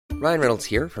Ryan Reynolds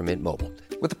here from Mint Mobile.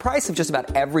 With the price of just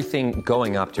about everything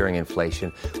going up during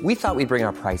inflation, we thought we'd bring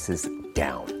our prices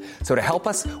down. So to help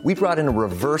us, we brought in a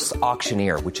reverse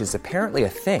auctioneer, which is apparently a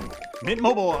thing. Mint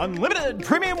Mobile Unlimited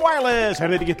Premium Wireless. How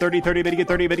to get 30, 30, bit to get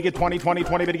 30, bit to get 20, 20,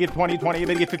 20, bit to get 20, 20,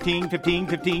 bit to get 15, 15,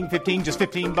 15, 15, just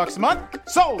 $15 a month?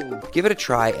 Sold! Give it a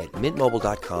try at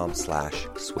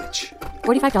mintmobile.com/switch.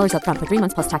 $45 up front for 3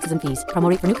 months plus taxes and fees. Promo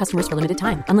rate for new customers for limited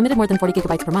time. Unlimited more than 40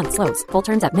 gigabytes per month. Slows full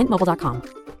terms at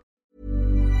mintmobile.com.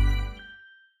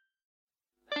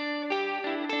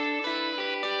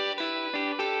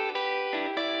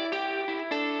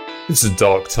 It's a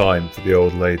dark time for the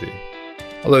old lady.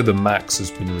 Although the Max has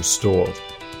been restored,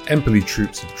 Empoli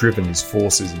troops have driven his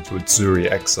forces into Azzurri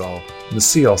exile, and the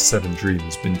CR7 dream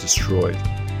has been destroyed.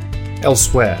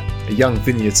 Elsewhere, a young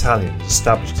Vinny Italian has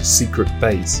established a secret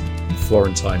base in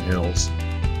Florentine Hills.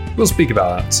 We'll speak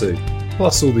about that too,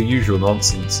 plus all the usual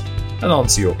nonsense, and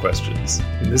answer your questions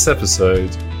in this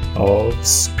episode of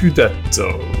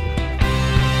Scudetto.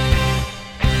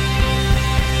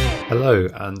 Hello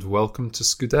and welcome to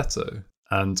Scudetto,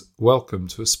 and welcome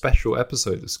to a special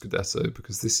episode of Scudetto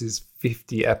because this is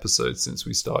 50 episodes since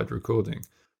we started recording.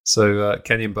 So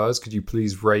Kenny and Buzz, could you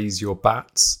please raise your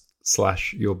bats /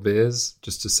 your beers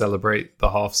just to celebrate the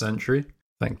half century?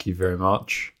 Thank you very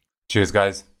much. Cheers,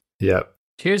 guys. Yep.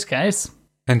 Cheers, guys.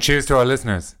 And cheers to our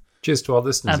listeners. Cheers to our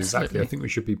listeners, Absolutely. Exactly. I think we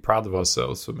should be proud of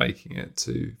ourselves for making it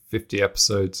to 50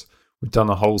 episodes. We've done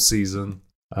a whole season.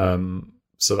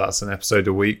 So that's an episode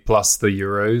a week plus the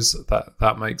Euros.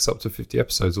 That makes up to 50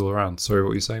 episodes all around. Sorry, what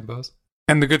were you saying, Buzz?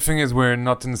 And the good thing is we're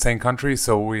not in the same country,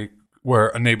 so we were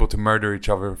unable to murder each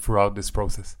other throughout this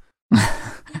process.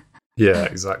 Yeah,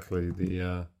 exactly.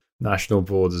 The national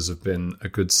borders have been a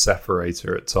good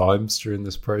separator at times during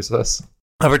this process.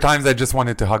 Other times I just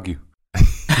wanted to hug you.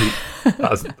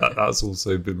 That's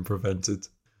also been prevented.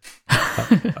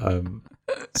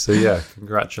 So yeah,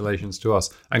 congratulations to us.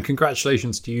 And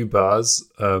congratulations to you,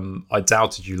 Buzz. I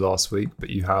doubted you last week, but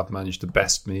you have managed to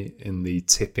best me in the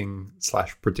tipping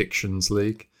 / predictions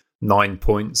league. 9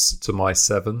 points to my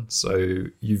 7. So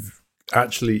you've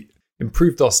actually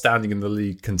improved our standing in the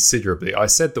league considerably. I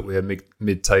said that we were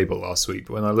mid-table last week,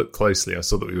 but when I looked closely, I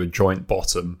saw that we were joint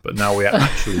bottom, but now we're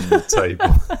actually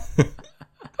mid-table.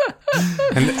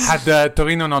 And had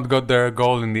Torino not got their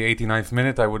goal in the 89th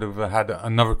minute, I would have had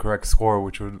another correct score,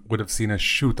 which would have seen us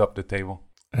shoot up the table.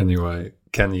 Anyway,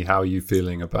 Kenny, how are you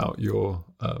feeling about your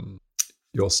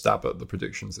stab at the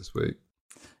predictions this week?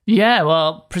 Yeah,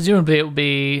 well, presumably it will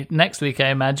be next week, I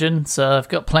imagine. So I've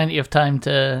got plenty of time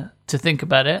to think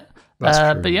about it. That's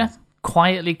true. But yeah,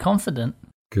 quietly confident.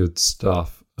 Good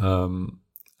stuff.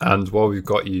 And while we've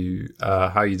got you,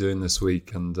 how are you doing this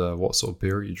week, and what sort of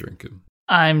beer are you drinking?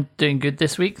 I'm doing good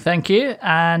this week, thank you.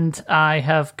 And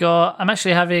I'm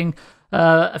actually having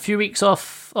a few weeks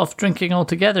off drinking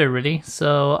altogether, really.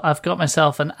 So I've got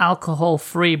myself an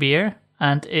alcohol-free beer,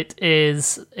 and it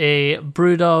is a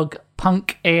Brewdog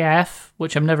Punk AF,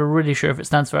 which I'm never really sure if it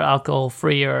stands for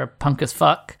alcohol-free or punk as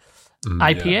fuck,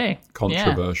 IPA. Yeah.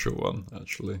 Controversial one,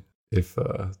 actually, if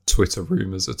Twitter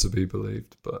rumours are to be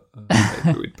believed, but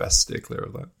maybe we'd best stay clear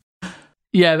of that.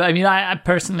 Yeah, but I mean, I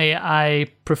personally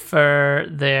prefer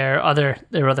their other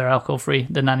alcohol-free,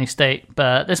 the Nanny State,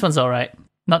 but this one's all right.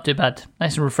 Not too bad.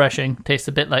 Nice and refreshing. Tastes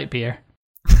a bit like beer.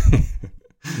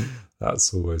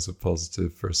 That's always a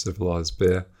positive for a civilized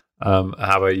beer. How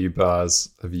about you, Baz?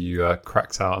 Have you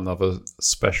cracked out another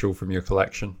special from your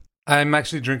collection? I'm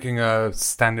actually drinking a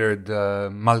standard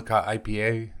Malka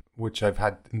IPA, which I've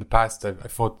had in the past. I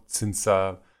thought since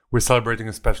we're celebrating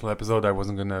a special episode, I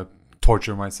wasn't going to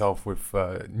torture myself with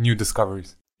new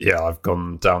discoveries. Yeah, I've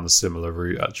gone down a similar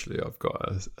route, actually. I've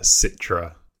got a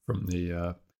Citra from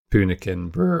the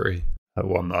Punikin Brewery,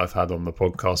 one that I've had on the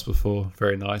podcast before.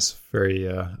 Very nice, very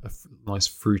nice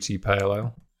fruity pale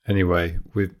ale. Anyway,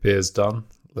 with beers done,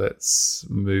 let's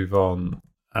move on.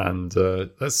 And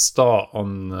let's start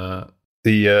on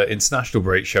the international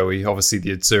break, shall we? Obviously,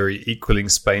 the Azzurri equaling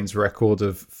Spain's record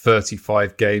of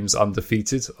 35 games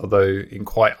undefeated, although in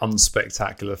quite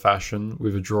unspectacular fashion,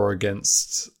 with a draw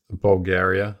against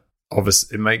Bulgaria.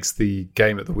 Obviously, it makes the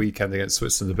game at the weekend against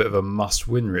Switzerland a bit of a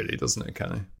must-win, really, doesn't it,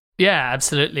 Kenny? Yeah,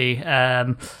 absolutely.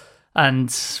 And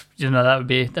that would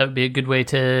be a good way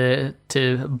to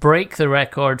break the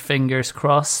record. Fingers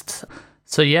crossed.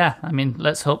 So yeah, I mean,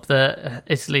 let's hope that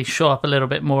Italy show up a little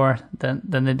bit more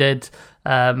than they did.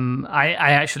 I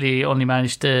actually only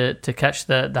managed to catch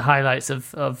the highlights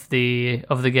of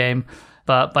the game,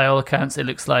 but by all accounts, it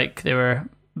looks like they were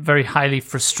very highly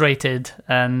frustrated,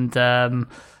 and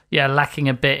lacking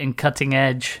a bit in cutting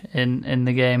edge in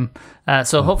the game.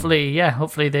 So hopefully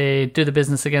they do the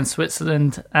business against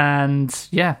Switzerland and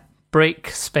break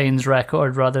Spain's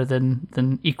record rather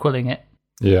than equaling it.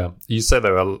 Yeah, you say they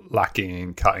were lacking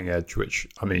in cutting edge, which,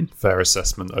 I mean, fair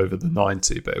assessment over the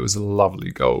 90, but it was a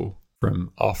lovely goal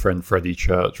from our friend Freddie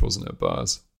Church, wasn't it,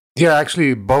 Baz? Yeah,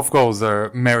 actually, both goals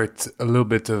merit a little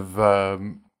bit of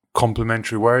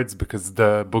complimentary words, because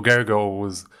the Bulgaria goal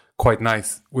was quite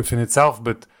nice within itself,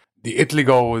 but the Italy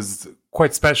goal was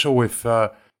quite special with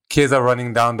Chiesa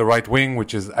running down the right wing,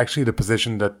 which is actually the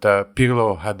position that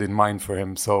Pirlo had in mind for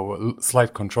him, so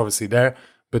slight controversy there.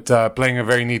 But playing a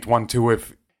very neat 1-2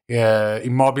 with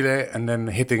Immobile and then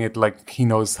hitting it like he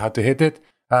knows how to hit it.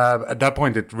 At that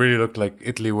point, it really looked like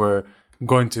Italy were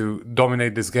going to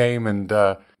dominate this game and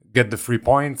get the 3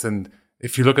 points. And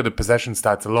if you look at the possession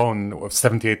stats alone of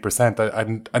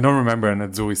 78%, I don't remember an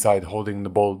Azzurri side holding the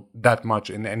ball that much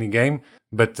in any game.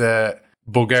 But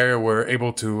Bulgaria were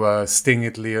able to sting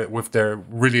Italy with their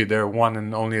one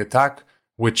and only attack,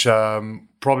 which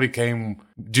probably came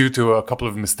due to a couple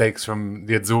of mistakes from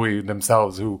the Azzurri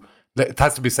themselves, who, it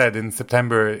has to be said, in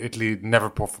September, Italy never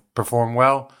performed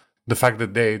well. The fact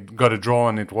that they got a draw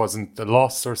and it wasn't a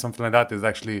loss or something like that is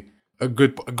actually a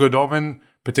good omen,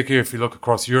 particularly if you look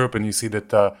across Europe and you see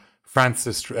that France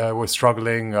was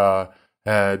struggling,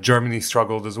 Germany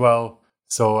struggled as well.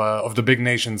 So of the big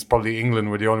nations, probably England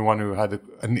were the only one who had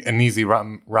an easy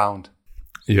round.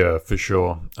 Yeah, for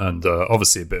sure. And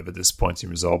obviously a bit of a disappointing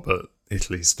result, but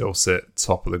Italy still sit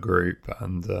top of the group.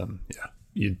 And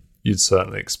you'd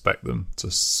certainly expect them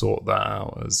to sort that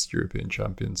out as European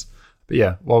champions. But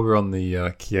yeah, while we're on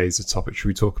the Chiesa topic, should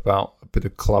we talk about a bit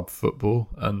of club football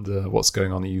and what's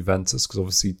going on at Juventus? Because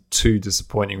obviously 2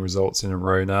 disappointing results in a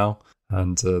row now,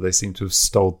 and they seem to have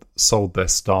sold their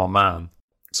star man.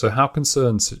 So how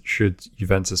concerned should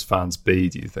Juventus fans be,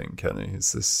 do you think, Kenny?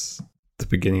 Is this the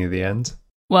beginning of the end?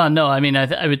 Well, no, I mean,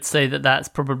 I would say that's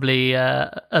probably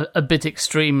a bit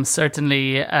extreme.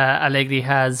 Certainly, Allegri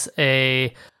has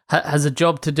a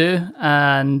job to do,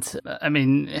 and I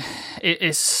mean,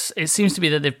 it seems to be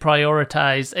that they've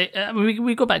prioritized.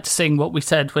 We go back to saying what we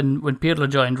said when Pirlo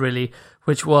joined, really,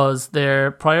 which was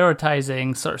they're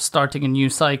prioritizing sort of starting a new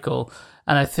cycle.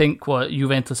 And I think what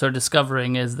Juventus are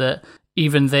discovering is that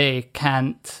even they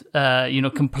can't,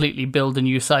 completely build a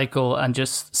new cycle and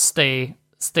just stay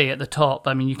at the top.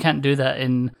 I mean, you can't do that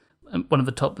in one of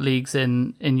the top leagues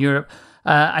in Europe.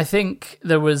 I think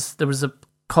there was a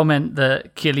comment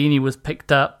that Chiellini was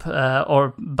picked up,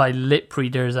 or by lip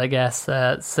readers, I guess,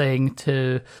 saying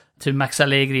to Max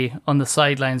Allegri on the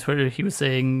sidelines, where he was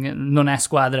saying "non è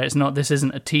squadra," this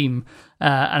isn't a team,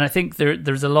 and I think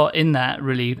there's a lot in that,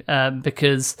 really,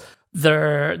 because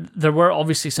there were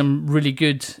obviously some really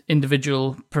good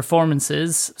individual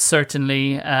performances.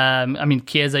 Certainly, I mean,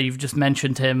 Chiesa, you've just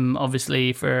mentioned him,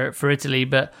 obviously for Italy,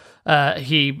 but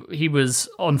he was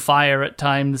on fire at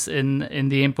times in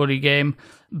the Empoli game.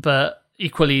 But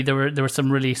equally, there were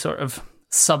some really sort of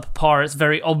subpar. It's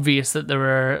very obvious that there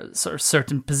are sort of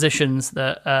certain positions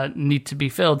that need to be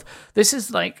filled. This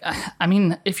is like, I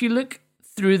mean, if you look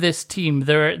through this team,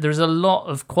 there's a lot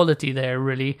of quality there,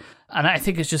 really. And I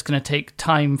think it's just going to take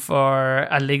time for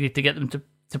Allegri to get them to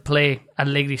play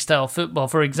Allegri-style football.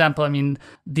 For example, I mean,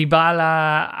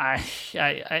 Dybala,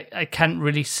 I can't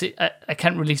really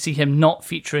see him not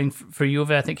featuring for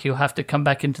Juve. I think he'll have to come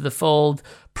back into the fold,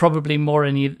 probably more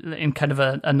in kind of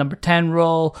a number 10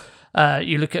 role.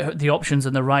 You look at the options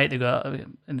on the right,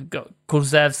 they've got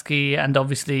Kulusevski and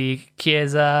obviously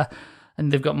Chiesa,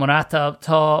 and they've got Morata up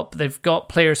top. They've got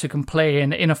players who can play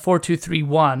in a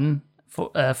 4-2-3-1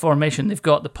 formation. They've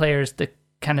got the players to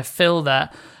kind of fill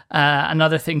that.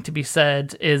 Another thing to be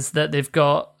said is that they've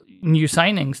got new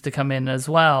signings to come in as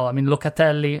well. I mean,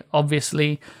 Locatelli,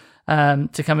 obviously,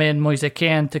 to come in, Moise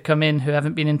Kean to come in, who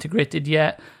haven't been integrated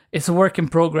yet. It's a work in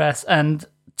progress. And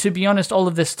to be honest, all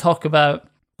of this talk about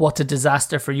what a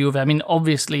disaster for Juve. I mean,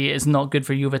 obviously, it's not good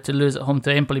for Juve to lose at home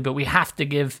to Empoli, but we have to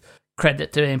give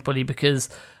credit to Empoli because,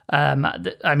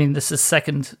 I mean, this is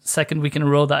second week in a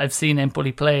row that I've seen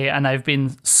Empoli play, and I've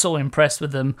been so impressed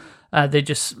with them. They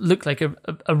just look like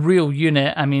a real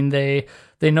unit. I mean, they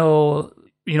know,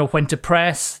 when to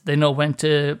press, they know when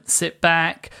to sit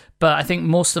back, but I think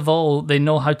most of all, they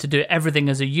know how to do everything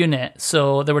as a unit.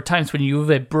 So there were times when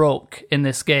Juve broke in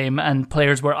this game and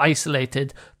players were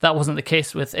isolated. That wasn't the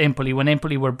case with Empoli. When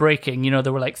Empoli were breaking,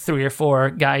 there were like 3 or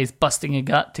 4 guys busting a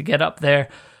gut to get up there.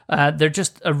 They're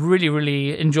just a really,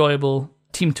 really enjoyable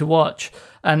team to watch.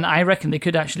 And I reckon they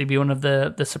could actually be one of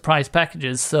the surprise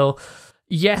packages. So,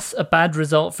 yes, a bad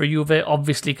result for Juve,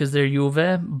 obviously, because they're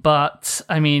Juve. But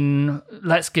I mean,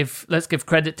 let's give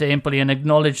credit to Empoli and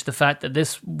acknowledge the fact that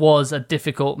this was a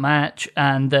difficult match,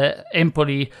 and that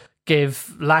Empoli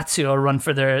gave Lazio a run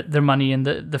for their money in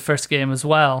the first game as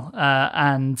well.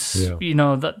 You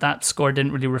know, that score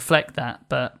didn't really reflect that.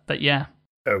 But yeah.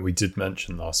 We did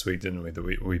mention last week, didn't we,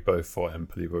 that we both thought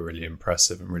Empoli were really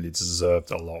impressive and really deserved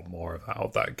a lot more out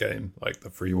of that game. Like the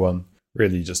 3-1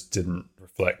 really just didn't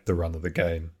reflect the run of the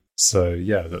game. So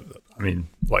yeah, I mean,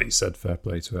 like you said, fair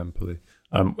play to Empoli.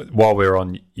 While we're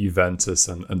on Juventus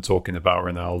and talking about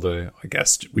Ronaldo, I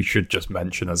guess we should just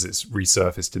mention, as it's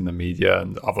resurfaced in the media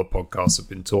and other podcasts have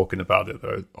been talking about it,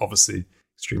 there are obviously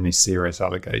extremely serious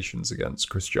allegations against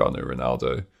Cristiano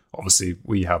Ronaldo. Obviously,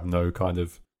 we have no kind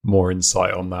of more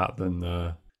insight on that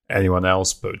than anyone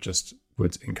else, but just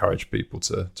would encourage people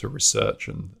to research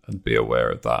and be aware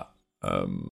of that.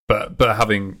 But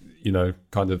having, you know,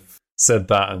 kind of said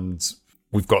that, and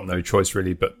we've got no choice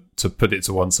really but to put it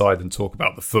to one side and talk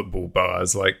about the football,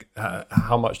 Boaz, like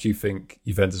how much do you think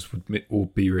Juventus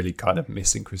would be really kind of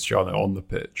missing Cristiano on the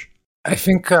pitch? I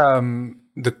think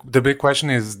the big question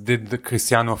is, did the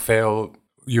Cristiano fail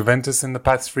Juventus in the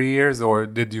past 3 years, or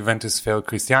did Juventus fail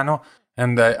Cristiano?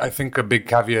 And I think a big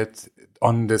caveat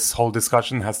on this whole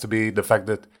discussion has to be the fact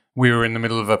that we were in the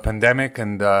middle of a pandemic,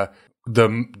 and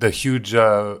the huge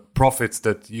profits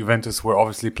that Juventus were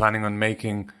obviously planning on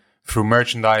making through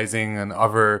merchandising and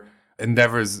other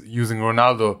endeavors using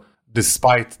Ronaldo,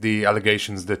 despite the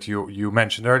allegations that you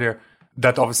mentioned earlier,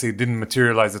 that obviously didn't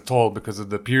materialize at all because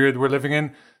of the period we're living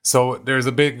in. So there's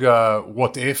a big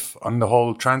what if on the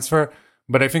whole transfer.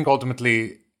 But I think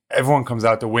ultimately everyone comes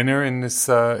out a winner in this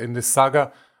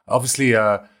saga. Obviously,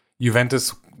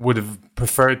 Juventus would have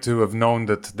preferred to have known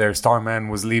that their star man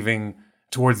was leaving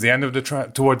towards the end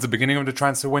of towards the beginning of the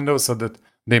transfer window, so that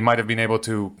they might have been able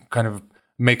to kind of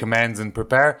make amends and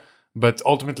prepare. But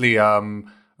ultimately,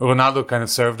 Ronaldo kind of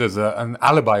served as an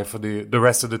alibi for the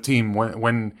rest of the team.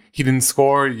 When he didn't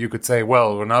score, you could say,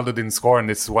 well, Ronaldo didn't score, and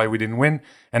this is why we didn't win.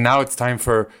 And now it's time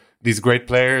for these great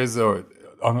players, or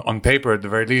on paper at the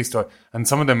very least, and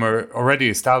some of them are already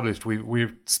established.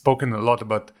 We've spoken a lot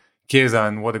about Chiesa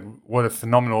and what a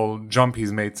phenomenal jump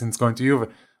he's made since going to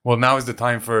Juve. Well, now is the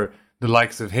time for the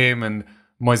likes of him and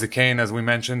Moise Kean, as we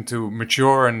mentioned, to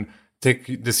mature and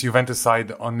take this Juventus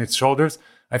side on its shoulders.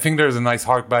 I think there's a nice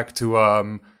hark back to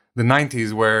the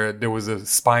 90s, where there was a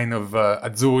spine of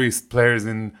Azzurri players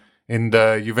in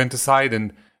the Juventus side,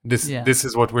 and this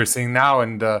is what we're seeing now.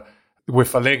 And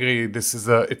with Allegri,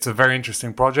 it's a very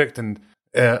interesting project, and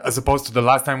as opposed to the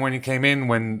last time when he came in,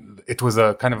 when it was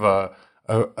a kind of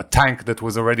a tank that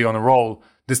was already on a roll.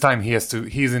 This time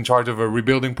he's in charge of a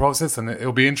rebuilding process, and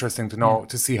it'll be interesting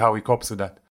to see how he copes with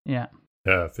that. Yeah,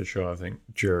 for sure. I think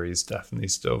jury's definitely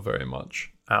still very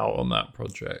much out on that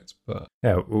project, but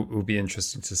yeah, it will be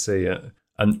interesting to see it.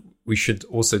 And we should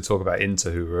also talk about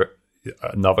Inter, who were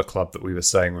another club that we were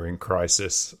saying were in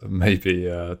crisis maybe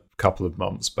a couple of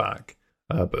months back,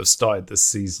 but have started this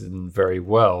season very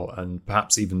well, and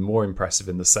perhaps even more impressive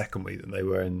in the second week than they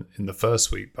were in the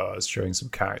first week, but showing some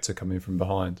character coming from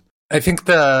behind. I think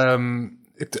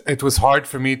it was hard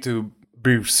for me to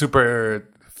be super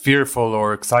fearful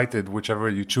or excited, whichever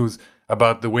you choose,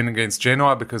 about the win against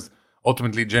Genoa, because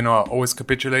ultimately Genoa always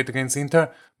capitulate against Inter.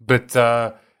 But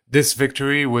this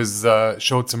victory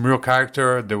showed some real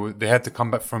character. They had to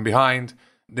come back from behind.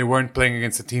 They weren't playing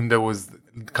against a team that was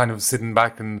kind of sitting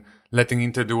back and letting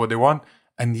Inter do what they want,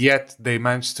 and yet they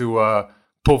managed to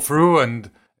pull through.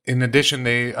 And in addition,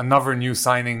 another new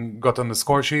signing got on the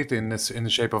score sheet in the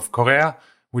shape of Correa,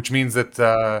 which means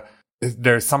that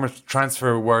their summer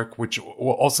transfer work, which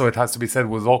also, it has to be said,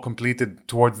 was all completed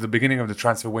towards the beginning of the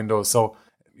transfer window. So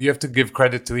you have to give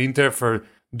credit to Inter for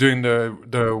doing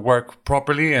the work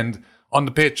properly, and on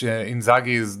the pitch,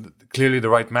 Inzaghi is clearly the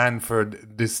right man for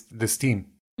this team.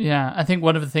 Yeah, I think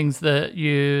one of the things that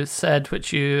you said,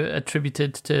 which you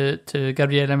attributed to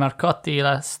Gabriele Marcotti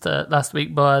last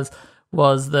week, Boaz,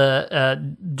 was that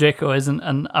Dzeko isn't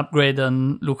an upgrade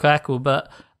on Lukaku. But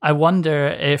I wonder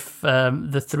if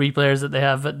the three players that they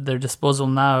have at their disposal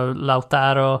now,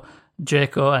 Lautaro,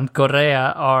 Dzeko, and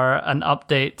Correa, are an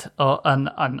upgrade on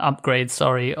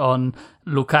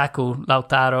Lukaku,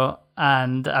 Lautaro,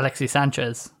 and Alexis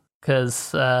Sanchez.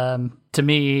 Because to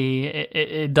me,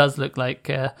 it does look like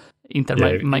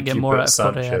Inter might get more out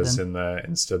of Correa. Sanchez in there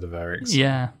instead of Eriksen.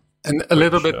 Yeah, and a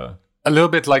little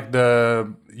bit like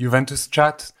the Juventus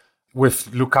chat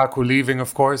with Lukaku leaving.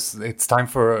 Of course, it's time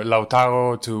for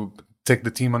Lautaro to take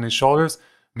the team on his shoulders.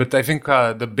 But I think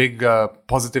the big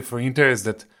positive for Inter is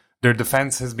that their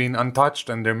defense has been untouched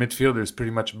and their midfield has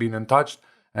pretty much been untouched.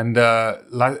 And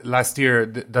last year,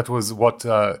 that was what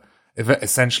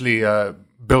essentially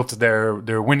built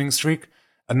their winning streak.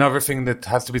 Another thing that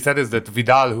has to be said is that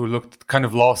Vidal, who looked kind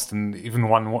of lost and even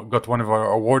got one of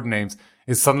our award names,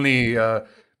 is suddenly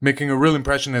making a real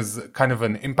impression as kind of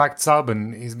an impact sub,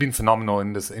 and he's been phenomenal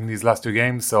in these last 2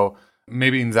 games. So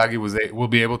maybe Inzaghi will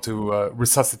be able to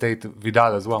resuscitate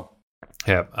Vidal as well.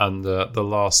 Yeah, and the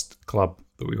last club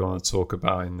that we want to talk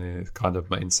about in the kind of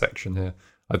main section here,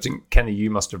 I think, Kenny, you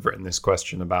must have written this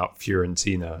question about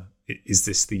Fiorentina. Is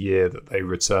this the year that they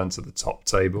return to the top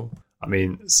table? I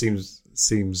mean, it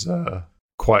seems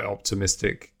quite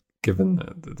optimistic given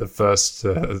the first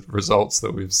results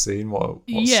that we've seen.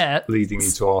 What's leading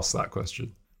you to ask that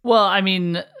question? Well, I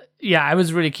mean, yeah, I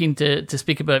was really keen to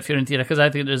speak about Fiorentina because I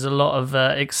think there's a lot of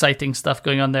exciting stuff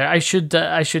going on there. I should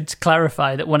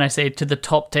clarify that when I say to the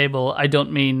top table, I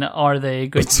don't mean are they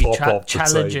going to be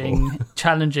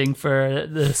challenging for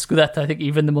the Scudetto. I think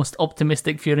even the most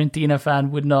optimistic Fiorentina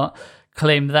fan would not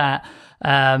claim that.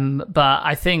 But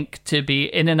I think to be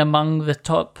in and among the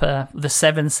top, the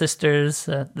Seven Sisters,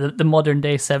 the modern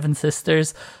day Seven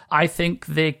Sisters, I think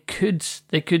they could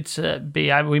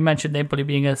be. We mentioned Napoli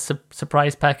being a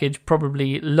surprise package,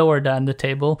 probably lower down the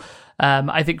table.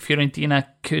 I think Fiorentina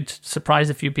could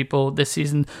surprise a few people this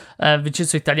season.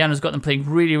 Vincenzo Italiano's got them playing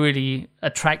really, really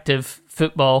attractive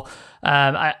football.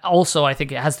 I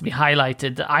think it has to be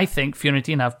highlighted. I think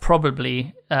Fiorentina have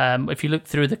probably, if you look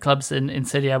through the clubs in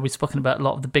Serie A, we've spoken about a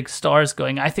lot of the big stars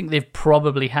going. I think they've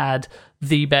probably had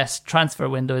the best transfer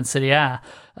window in Serie A.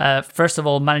 First of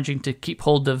all, managing to keep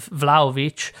hold of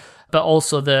Vlahovic, but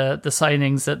also the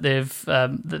signings that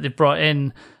they've brought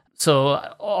in. So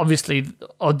obviously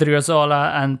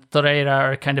Odriozola and Torreira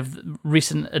are kind of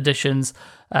recent additions,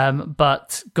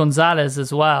 but Gonzalez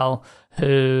as well,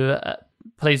 who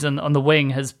plays on the wing,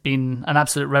 has been an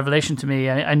absolute revelation to me.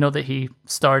 I know that he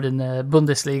starred in the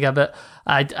Bundesliga, but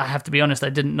I have to be honest, I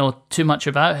didn't know too much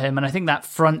about him. And I think that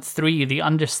front three, the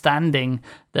understanding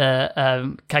that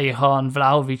Callejon,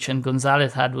 Vlahovic and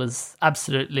Gonzalez had was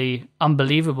absolutely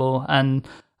unbelievable. And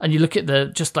you look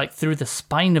at just like through the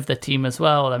spine of the team as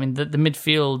well. I mean, the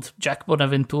midfield, Jack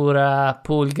Bonaventura,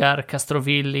 Pulgar,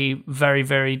 Castrovilli, very,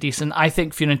 very decent. I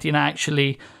think Fiorentina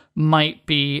actually might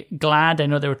be glad. I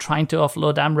know they were trying to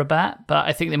offload Amrabat, but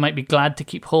I think they might be glad to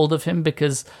keep hold of him,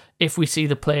 because if we see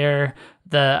the player,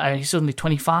 he's only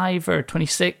 25 or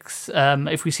 26,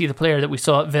 if we see the player that we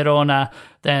saw at Verona,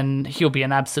 then he'll be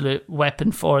an absolute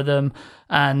weapon for them.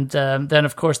 And then,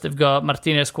 of course, they've got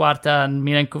Martinez Quarta and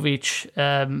Milenkovic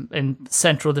in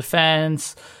central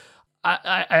defence.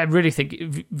 I really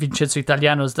think Vincenzo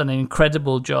Italiano has done an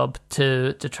incredible job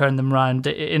to turn them around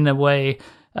in a way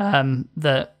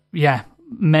that,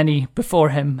 many before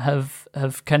him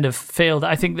have kind of failed.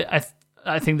 I think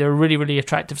they're a really, really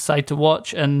attractive side to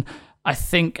watch, and I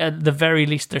think at the very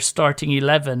least their starting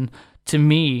 11, to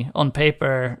me, on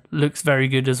paper, looks very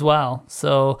good as well.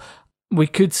 So we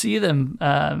could see them,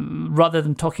 rather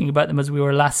than talking about them as we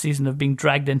were last season of being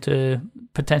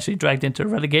potentially dragged into a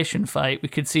relegation fight, we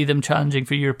could see them challenging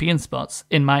for European spots,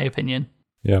 in my opinion.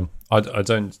 Yeah, I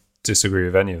don't disagree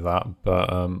with any of that,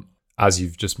 but as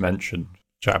you've just mentioned,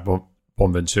 Jack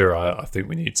Bonaventura, I think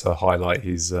we need to highlight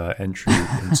his entry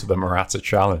into the Morata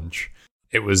Challenge.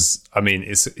 It's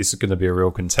going to be a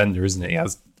real contender, isn't it? He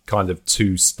has kind of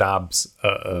 2 stabs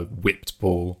at a whipped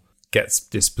ball, gets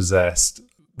dispossessed.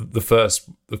 The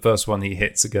first one he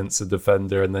hits against a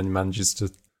defender and then manages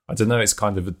to, I don't know, it's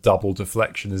kind of a double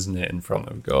deflection, isn't it, in front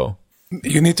of goal?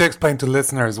 You need to explain to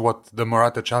listeners what the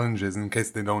Morata Challenge is in case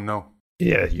they don't know.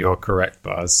 Yeah, you're correct,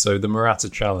 Baz. So the Morata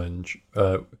Challenge,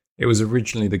 it was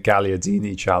originally the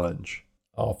Gagliardini Challenge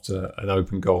after an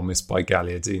open goal missed by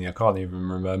Gagliardini. I can't even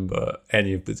remember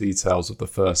any of the details of the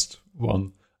first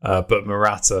one. But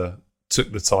Morata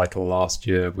took the title last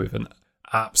year with an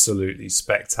absolutely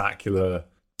spectacular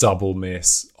double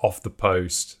miss off the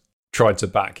post. Tried to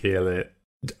backheel it.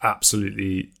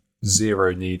 Absolutely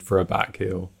zero need for a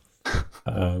backheel.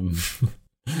 And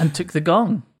took the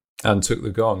gong.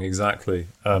 Exactly.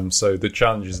 So the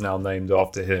challenge is now named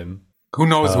after him. Who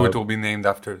knows who it will be named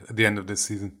after at the end of this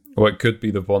season? Well, it could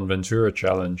be the Bonaventura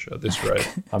Challenge at this rate.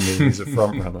 I mean, he's a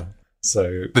front runner.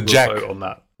 So we'll vote on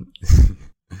that.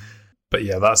 But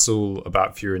yeah, that's all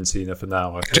about Fiorentina for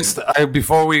now. I think. Just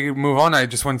before we move on, I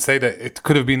just want to say that it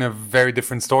could have been a very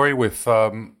different story with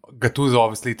Gattuso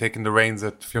obviously taking the reins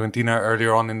at Fiorentina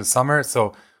earlier on in the summer.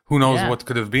 So who knows what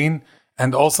could have been.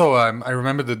 And also, I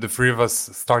remember that the three of us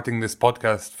starting this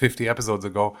podcast 50 episodes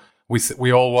ago,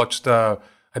 we all watched,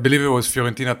 I believe it was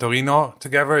Fiorentina-Torino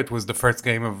together. It was the first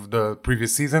game of the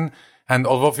previous season. And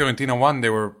although Fiorentina won, they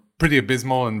were pretty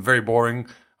abysmal and very boring.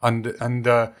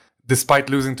 And despite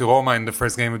losing to Roma in the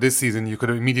first game of this season, you could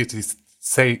immediately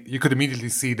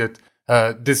see that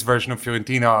this version of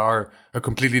Fiorentina are a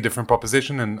completely different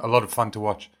proposition and a lot of fun to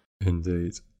watch.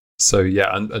 Indeed. So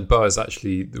yeah, and Boaz,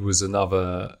 actually, there was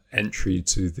another entry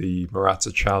to the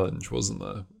Morata Challenge, wasn't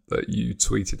there, that you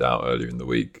tweeted out earlier in the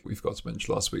week? We forgot to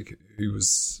mention last week. Who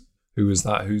was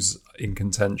that? Who's in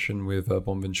contention with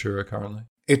Bonventura currently?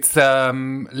 It's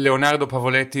Leonardo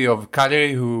Pavoletti of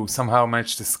Cagliari, who somehow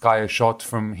managed to sky a shot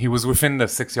from... He was within the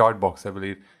 6-yard box, I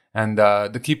believe. And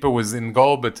the keeper was in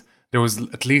goal, but there was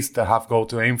at least a half goal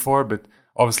to aim for. But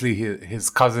obviously his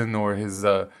cousin or his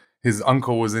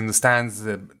uncle was in the stands.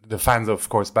 The fans, of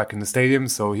course, back in the stadium.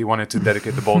 So he wanted to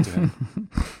dedicate the ball to him.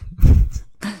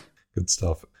 Good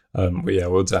stuff. But yeah,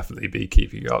 we'll definitely be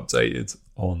keeping you updated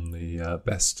on the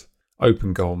best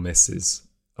open goal misses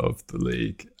of the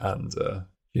league. And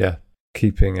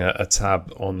keeping a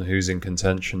tab on who's in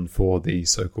contention for the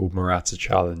so-called Morata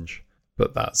Challenge.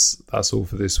 But that's all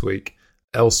for this week.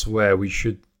 Elsewhere, we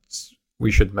should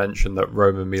mention that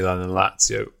Roma, Milan and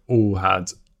Lazio all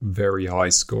had very high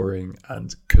scoring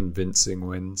and convincing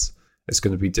wins. It's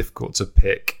going to be difficult to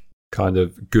pick kind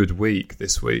of good week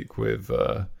this week with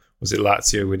was it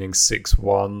Lazio winning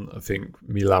 6-1? I think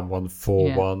Milan won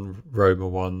 4-1, Roma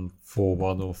won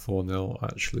 4-1 or 4-0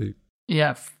 actually.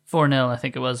 Yeah, 4-0 I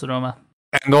think it was, Roma.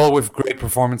 And all with great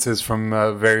performances from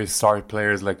various star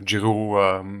players like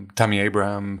Giroud, Tammy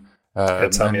Abraham,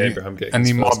 Abraham getting and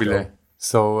his first Immobile. goal.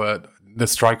 So the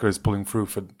striker is pulling through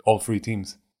for all three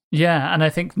teams. Yeah, and I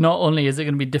think not only is it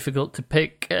going to be difficult to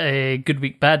pick a good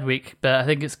week, bad week, but I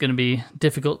think it's going to be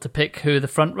difficult to pick who the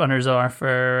front runners are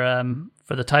for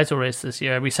the title race this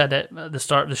year. We said it at the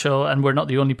start of the show, and we're not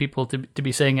the only people to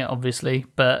be saying it, obviously,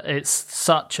 but it's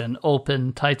such an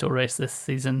open title race this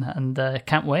season, and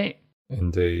can't wait.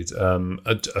 Indeed. An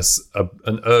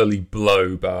early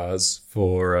blow, Baz,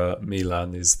 for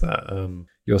Milan is that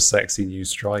your sexy new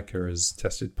striker has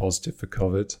tested positive for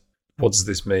COVID. What does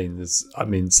this mean?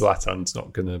 Zlatan's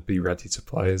not going to be ready to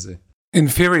play, is he? In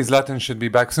theory, Zlatan should be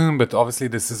back soon, but obviously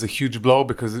this is a huge blow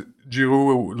because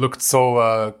Giroud looked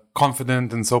so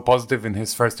confident and so positive in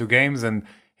his first two games, and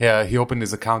he opened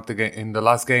his account in the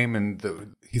last game, and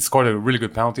he scored a really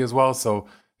good penalty as well, so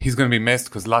he's going to be missed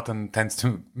because Zlatan tends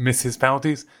to miss his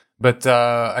penalties. But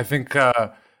I think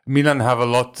Milan have a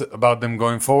lot about them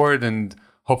going forward, and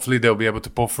hopefully they'll be able to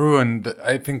pull through, and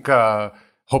I think...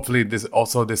 hopefully,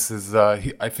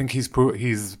 I think he's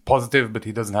positive, but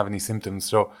he doesn't have any symptoms.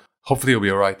 So hopefully, he'll be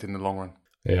all right in the long run.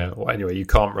 Yeah. Well, anyway, you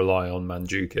can't rely on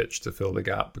Mandzukic to fill the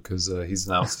gap because he's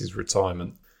announced his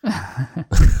retirement.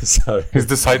 So he's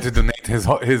decided to donate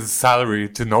his salary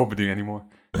to nobody anymore.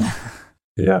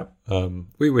 Yeah.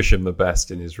 We wish him the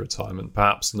best in his retirement.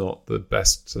 Perhaps not the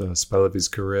best spell of his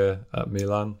career at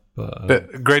Milan.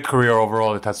 But great career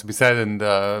overall, it has to be said, and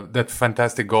that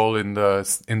fantastic goal in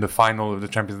the final of the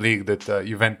Champions League that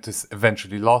Juventus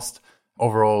eventually lost.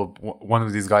 Overall, one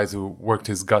of these guys who worked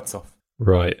his guts off.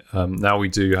 Right. Now we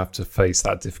do have to face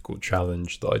that difficult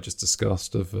challenge that I just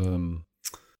discussed of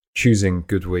choosing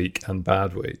good week and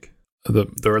bad week.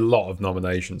 There are a lot of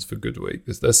nominations for good week.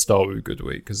 Let's start with good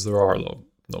week because there are a lot of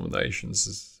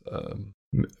nominations.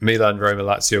 Milan, Roma,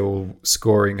 Lazio all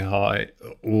scoring high,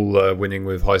 all winning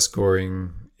with high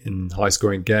scoring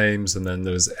games, and then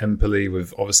there's Empoli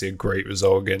with obviously a great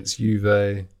result against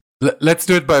Juve. Let's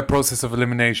do it by a process of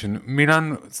elimination.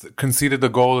 Milan conceded a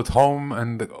goal at home,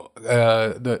 and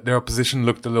their opposition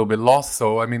looked a little bit lost.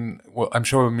 So I'm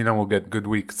sure Milan will get good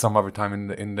week some other time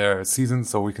in their season,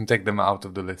 so we can take them out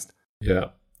of the list. Yeah,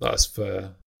 that's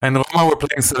fair. And Roma were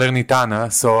playing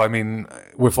Salernitana, so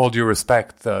with all due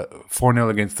respect, 4-0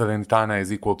 against Salernitana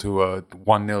is equal to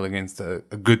 1-0 against a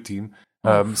good team.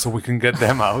 So we can get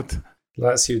them out.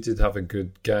 Lazio did have a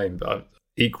good game, but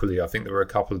equally, I think there were a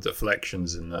couple of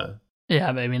deflections in there.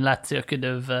 Yeah, but Lazio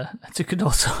could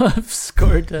also have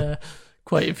scored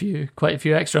quite a few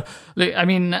extra. Look,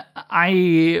 I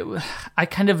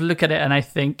kind of look at it and I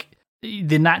think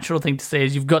the natural thing to say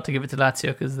is you've got to give it to Lazio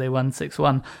because they won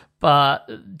 6-1. But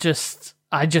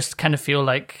I just kind of feel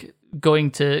like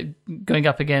going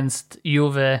up against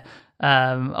Juve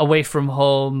away from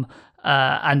home,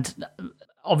 and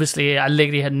obviously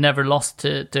Allegri had never lost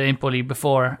to Empoli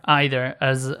before either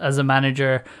as a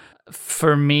manager.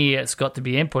 For me, it's got to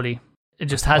be Empoli. It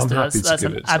just has to. That's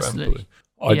an absolute.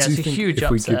 I do it's a think huge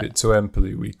if upset. we give it to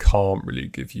Empoli, we can't really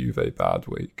give Juve a bad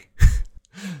week.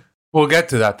 We'll get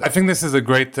to that. I think this is a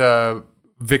great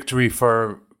victory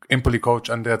for Empoli coach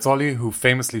Andreazzoli, who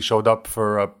famously showed up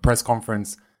for a press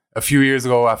conference a few years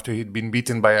ago after he'd been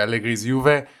beaten by Allegri's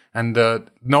Juve, and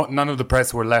none of the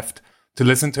press were left to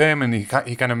listen to him, and he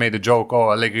kind of made a joke, oh,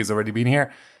 Allegri's already been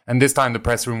here. And this time the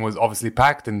press room was obviously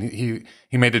packed, and he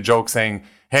made a joke saying,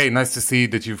 hey, nice to see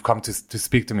that you've come to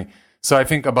speak to me. So I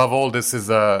think above all, this is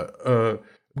a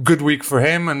good week for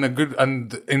him,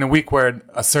 and in a week where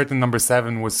a certain number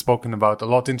 7 was spoken about a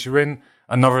lot in Turin,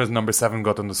 another number 7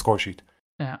 got on the score sheet.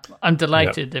 Yeah, I'm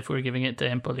delighted if we're giving it to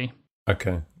Empoli.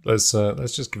 Okay, let's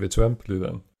just give it to Empoli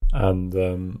then.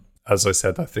 And as I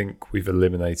said, I think we've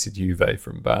eliminated Juve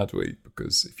from bad week,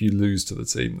 because if you lose to the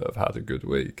team that have had a good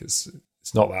week, it's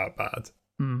not that bad.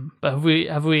 But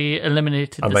have we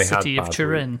eliminated the city of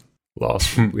Turin?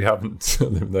 Last week we haven't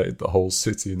eliminated the whole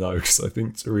city now, because I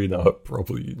think Torino are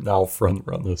probably now front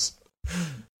runners.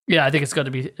 Yeah, I think it's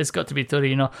got to be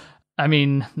Torino. I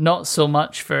mean, not so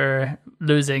much for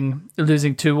losing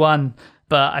 2-1,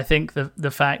 but I think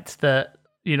the fact that,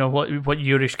 you know, what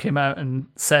Juric came out and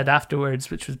said afterwards,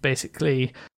 which was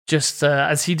basically just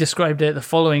as he described it the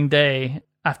following day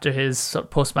after his sort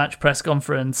of post-match press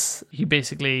conference, he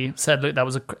basically said, look,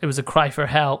 it was a cry for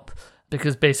help,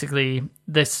 because basically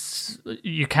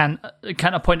you can't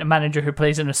appoint a manager who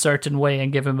plays in a certain way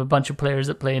and give him a bunch of players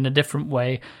that play in a different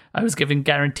way. I was given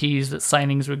guarantees that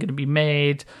signings were going to be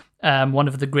made. One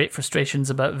of the great frustrations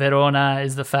about Verona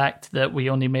is the fact that we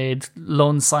only made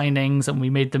loan signings and we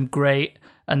made them great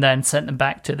and then sent them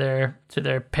back to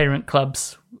their parent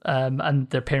clubs, and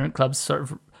their parent clubs sort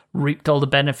of reaped all the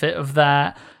benefit of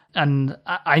that. And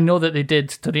I know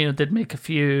that Torino did make a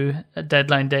few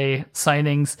deadline day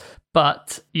signings,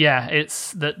 but yeah,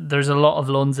 it's that there's a lot of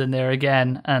loans in there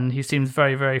again, and he seems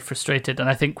very, very frustrated. And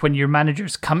I think when your new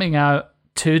manager's coming out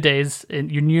 2 days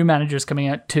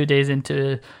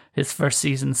into his first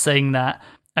season saying that,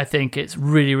 I think it's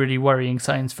really, really worrying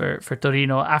signs for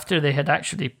Torino after they had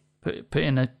actually put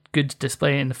in a good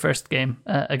display in the first game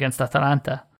against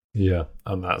Atalanta. Yeah,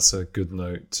 and that's a good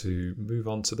note to move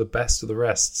on to the best of the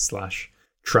rest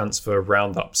 / transfer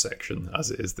roundup section, as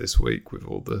it is this week with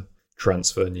all the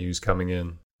transfer news coming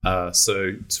in.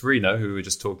 So Torino, who we were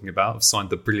just talking about, have signed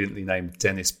the brilliantly named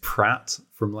Dennis Pratt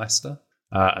from Leicester.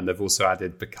 And they've also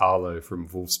added Bacalo from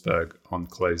Wolfsburg on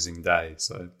closing day.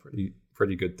 So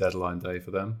pretty good deadline day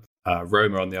for them.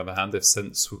 Roma, on the other hand, they've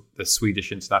sent the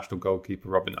Swedish international goalkeeper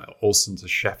Robin Olsen to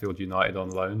Sheffield United on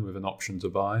loan with an option to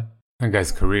buy. That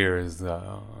guy's career is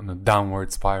on a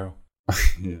downward spiral.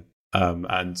 Yeah.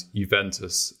 And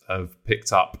Juventus have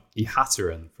picked up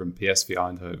Ihataren from PSV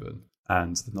Eindhoven,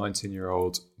 and the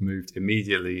 19-year-old moved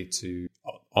immediately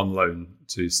on loan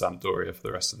to Sampdoria for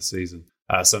the rest of the season.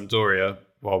 Sampdoria,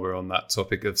 while we're on that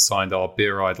topic, have signed our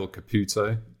beer idol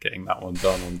Caputo, getting that one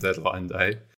done on deadline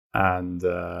day. And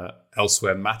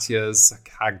elsewhere, Mattias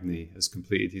Zaccagni has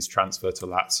completed his transfer to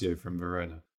Lazio from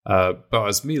Verona. But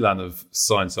as Milan have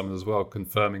signed someone as well,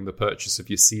 confirming the purchase of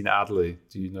Yassine Adli.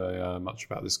 Do you know much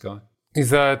about this guy?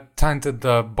 He's a talented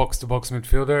box-to-box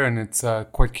midfielder, and it's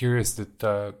quite curious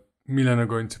that Milan are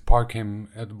going to park him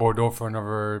at Bordeaux for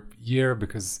another year,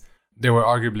 because they were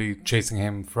arguably chasing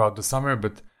him throughout the summer,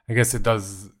 but I guess it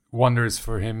does wonders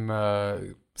for him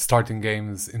starting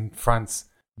games in France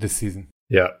this season.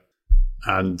 Yeah.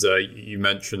 And you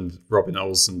mentioned Robin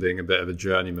Olsen being a bit of a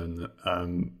journeyman.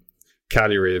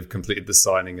 Cagliari have completed the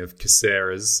signing of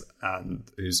Caceres, and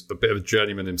who's a bit of a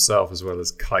journeyman himself, as well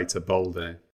as Keita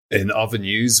Balde. In other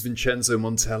news, Vincenzo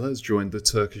Montella has joined the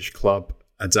Turkish club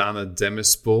Adana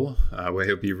Demirspor, where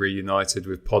he'll be reunited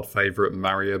with pod favourite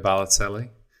Mario Balotelli.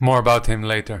 More about him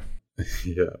later.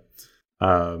 Yeah.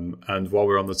 And while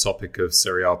we're on the topic of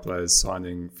Serie A players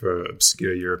signing for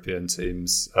obscure European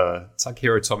teams,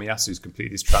 Takehiro Tomiyasu's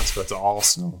completed his transfer to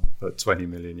Arsenal for €20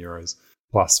 million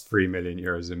plus €3 million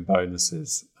in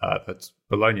bonuses. That's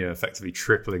Bologna effectively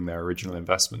tripling their original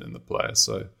investment in the player.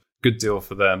 So good deal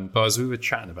for them. But as we were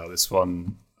chatting about this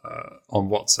one on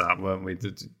WhatsApp, weren't we?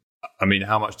 I mean,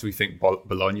 how much do we think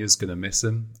Bologna is going to miss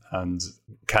him? And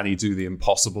can he do the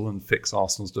impossible and fix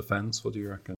Arsenal's defence? What do you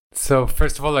reckon? So,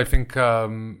 first of all, I think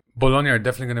Bologna are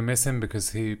definitely going to miss him,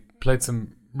 because he played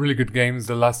some really good games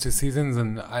the last 2 seasons.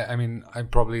 And I mean, I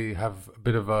probably have a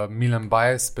bit of a Milan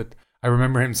bias, but I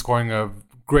remember him scoring a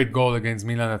great goal against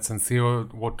Milan at San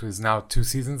Siro, what is now 2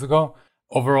 seasons ago.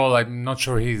 Overall, I'm not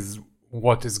sure he's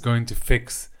what is going to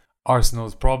fix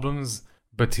Arsenal's problems,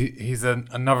 but he's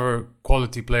another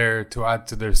quality player to add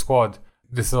to their squad.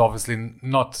 This is obviously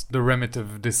not the remit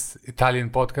of this Italian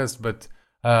podcast, but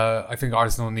I think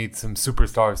Arsenal needs some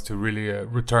superstars to really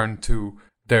return to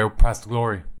their past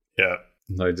glory. Yeah,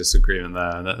 no disagreement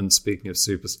there. And speaking of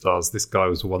superstars, this guy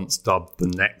was once dubbed the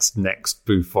next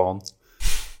Buffon.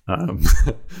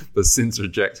 But since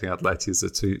rejecting Atleti as a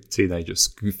teenager,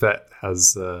 Scoufet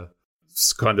has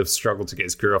kind of struggled to get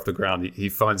his career off the ground. He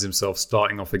finds himself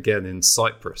starting off again in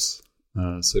Cyprus.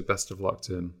 So best of luck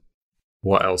to him.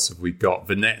 What else have we got?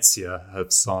 Venezia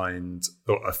have signed,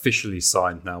 or officially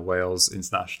signed now, Wales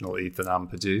international Ethan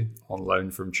Ampadu on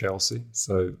loan from Chelsea.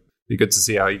 So be good to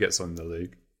see how he gets on in the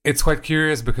league. It's quite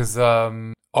curious because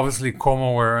obviously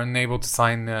Como were unable to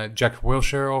sign Jack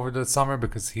Wilshere over the summer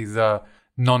because he's a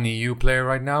non-EU player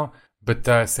right now. But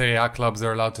Serie A clubs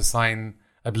are allowed to sign,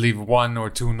 I believe, 1 or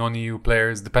 2 non-EU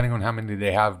players, depending on how many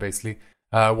they have, basically.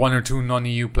 1 or 2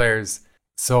 non-EU players.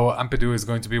 So Ampadu is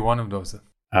going to be one of those.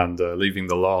 And leaving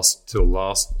the last,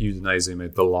 Udinese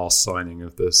made the last signing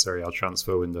of the Serie A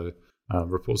transfer window,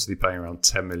 reportedly paying around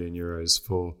 10 million euros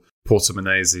for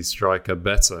Portimonense striker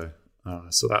Beto.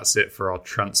 So that's it for our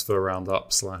transfer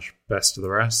roundup / best of the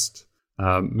rest.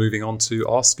 Moving on to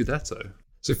our Scudetto.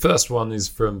 So first one is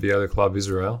from Viola Club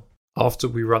Israel. After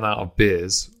we run out of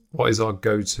beers, what is our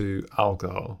go-to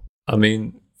alcohol? I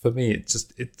mean, for me,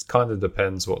 it kind of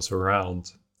depends what's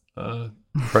around.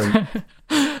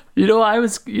 You know what I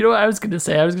was going to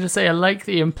say? I was going to say I like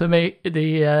the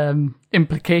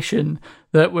implication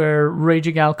that we're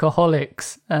raging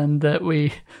alcoholics and that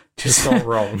we just... It's not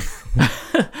wrong.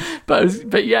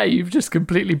 but yeah, you've just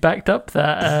completely backed up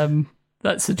that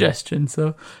suggestion.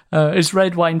 So it's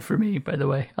red wine for me, by the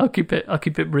way. I'll keep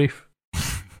it brief.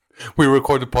 We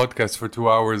record a podcast for 2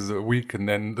 hours a week, and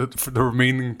then for the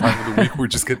remaining time of the week, we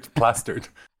just get plastered.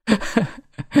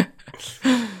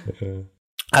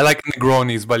 I like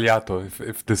Negroni sbagliato,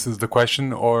 if this is the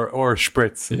question, or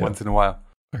spritz once in a while.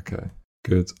 Okay,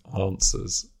 good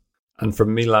answers. And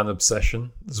from Milan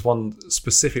Obsession, there's one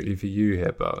specifically for you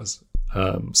here, Baz.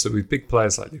 So with big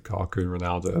players like Lukaku and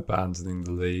Ronaldo abandoning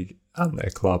the league and their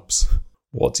clubs,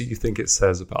 what do you think it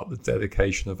says about the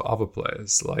dedication of other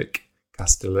players like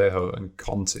Castillejo and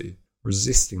Conti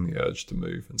resisting the urge to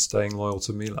move and staying loyal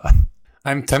to Milan?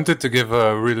 I'm tempted to give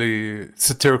a really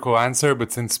satirical answer,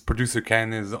 but since producer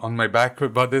Ken is on my back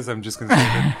about this, I'm just going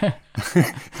to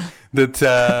say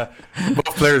that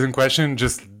both players in question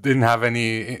just didn't have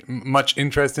much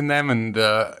interest in them. And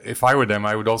if I were them,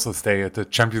 I would also stay at the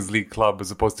Champions League club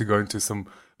as opposed to going to some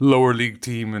lower league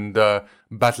team and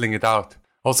battling it out.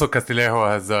 Also, Castillejo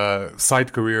has a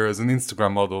side career as an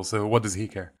Instagram model, so what does he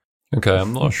care? Okay,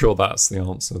 I'm not sure that's the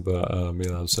answer that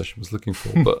Milan Obsession was looking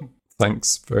for, but...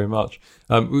 Thanks very much.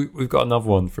 We've got another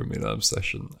one from Milan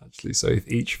Obsession, actually. So if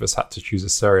each of us had to choose a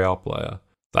Serie A player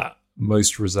that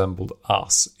most resembled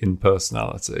us in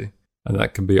personality, and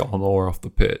that can be on or off the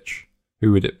pitch,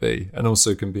 who would it be? And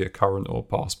also can be a current or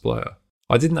past player.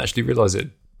 I didn't actually realise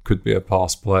it could be a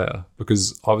past player,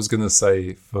 because I was going to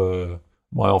say for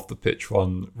my off-the-pitch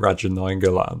one, Raja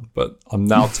Nainggolan, but I'm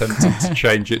now tempted to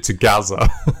change it to Gaza.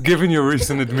 Given your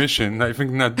recent admission, I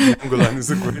think that Nainggolan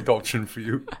is a great option for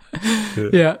you.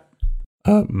 Yeah.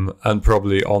 And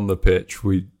probably on the pitch,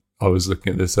 I was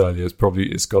looking at this earlier,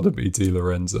 it's got to be Di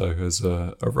Lorenzo as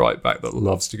a right back that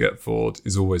loves to get forward,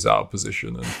 is always out of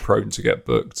position and prone to get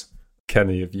booked.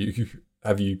 Kenny,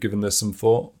 have you given this some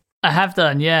thought? I have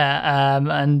done, yeah.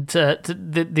 And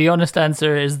the honest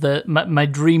answer is that my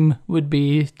dream would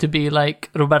be to be like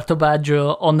Roberto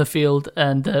Baggio on the field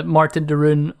and Martin de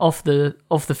Roon off the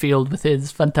field with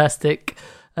his fantastic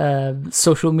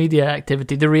social media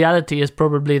activity. The reality is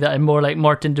probably that I'm more like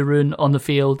Martin de Roon on the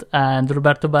field and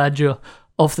Roberto Baggio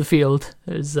off the field.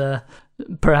 Is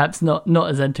perhaps not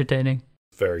as entertaining.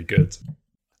 Very good.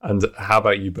 And how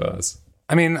about you, Baz?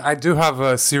 I mean, I do have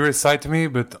a serious side to me,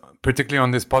 but particularly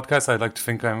on this podcast, I'd like to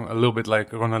think I'm a little bit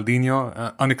like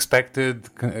Ronaldinho, unexpected.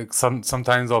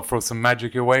 Sometimes I'll throw some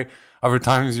magic your way. Other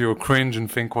times you'll cringe and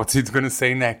think, what's he going to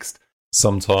say next?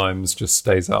 Sometimes just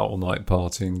stays out all night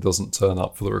partying, doesn't turn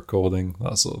up for the recording,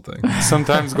 that sort of thing.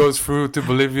 Sometimes goes through to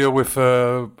Bolivia with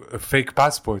a fake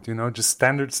passport, just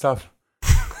standard stuff.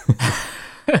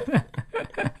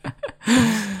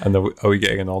 And are we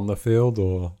getting an on the field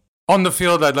or... On the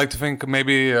field, I'd like to think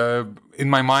maybe in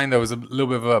my mind I was a little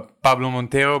bit of a Pablo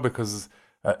Montero because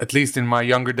at least in my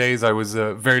younger days I was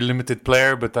a very limited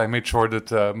player, but I made sure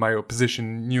that my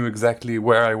opposition knew exactly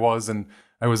where I was and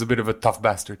I was a bit of a tough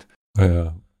bastard.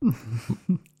 Yeah,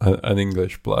 an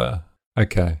English player.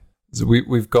 Okay, so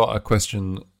we've got a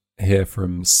question here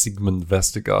from Sigmund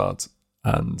Vestergaard,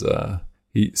 and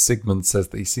Sigmund says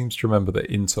that he seems to remember that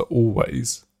Inter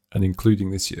always, and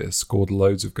including this year, scored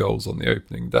loads of goals on the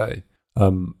opening day.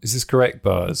 Is this correct,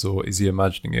 Baz, or is he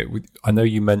imagining it? I know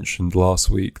you mentioned last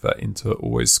week that Inter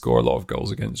always score a lot of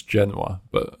goals against Genoa,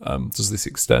 but does this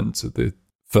extend to the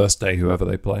first day, whoever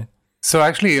they play? So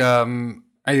actually,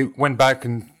 I went back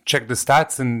and checked the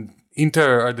stats, and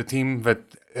Inter are the team that,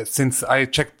 since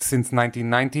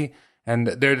 1990, and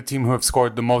they're the team who have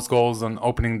scored the most goals on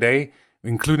opening day,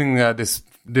 including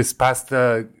this past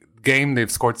game.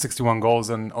 They've scored 61 goals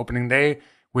on opening day,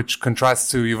 which contrasts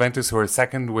to Juventus, who are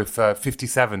second with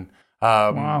 57.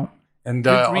 Wow. And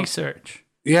good research.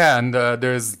 Yeah, and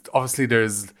there's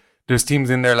teams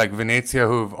in there like Venezia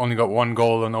who've only got one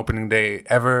goal on opening day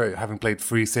ever, having played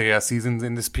 3 Serie A seasons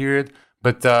in this period.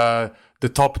 But the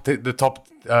top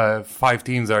 5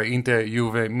 teams are Inter,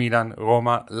 Juve, Milan,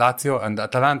 Roma, Lazio, and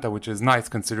Atalanta, which is nice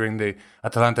considering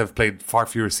Atalanta have played far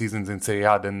fewer seasons in Serie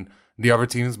A than the other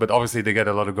teams, but obviously they get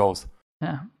a lot of goals.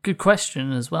 Yeah, good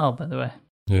question as well, by the way.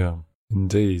 Yeah,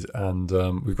 indeed. And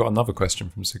we've got another question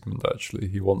from Sigmund, actually.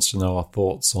 He wants to know our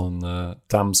thoughts on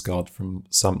Damsgaard from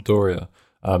Sampdoria.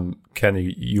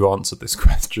 Kenny, you answered this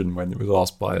question when it was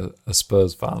asked by a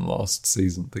Spurs fan last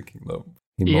season, thinking that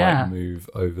he might move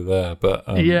over there. But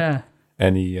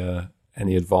any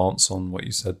advance on what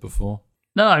you said before?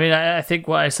 No, I mean, I think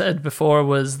what I said before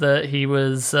was that he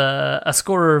was a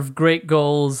scorer of great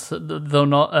goals, though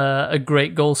not a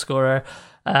great goal scorer,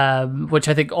 which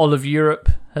I think all of Europe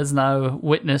has now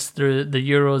witnessed through the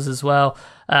Euros as well.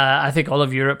 I think all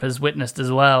of Europe has witnessed as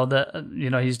well that,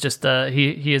 he's just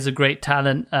he is a great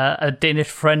talent. A Danish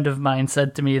friend of mine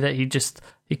said to me that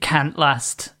he can't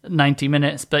last 90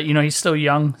 minutes, but he's still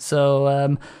young.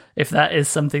 So if that is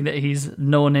something that he's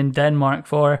known in Denmark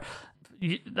for,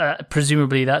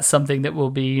 presumably that's something that will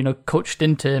be coached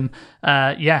into him.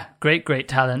 Great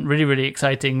talent, really, really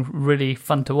exciting, really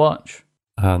fun to watch.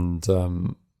 And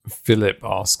Philip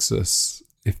asks us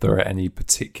if there are any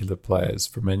particular players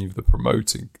from any of the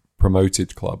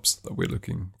promoted clubs that we're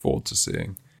looking forward to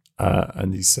seeing.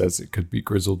 And he says it could be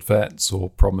grizzled vets or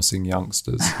promising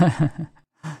youngsters.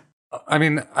 I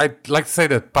mean, I'd like to say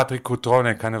that Patrick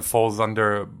Cutrone kind of falls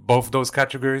under both those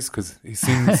categories because he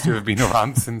seems to have been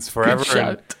around since forever.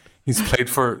 And he's played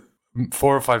for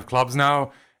 4 or 5 clubs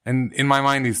now. And in my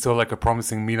mind, he's still like a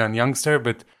promising Milan youngster.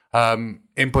 But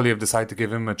Empoli have decided to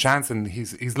give him a chance, and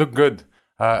he's looked good.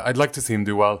 I'd like to see him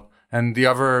do well. And the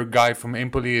other guy from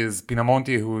Empoli is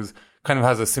Pinamonti, who's kind of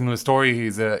has a similar story.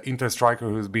 He's an Inter striker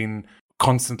who's been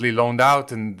constantly loaned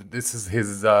out, and this is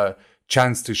his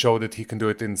chance to show that he can do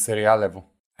it in Serie A level.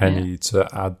 Any to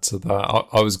add to that?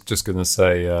 I was just going to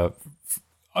say,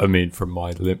 from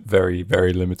my very,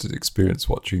 very limited experience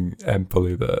watching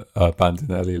Empoli, that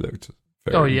Bandinelli looked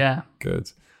very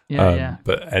good.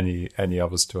 But any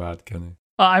others to add, Kenny?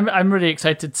 I'm really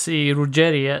excited to see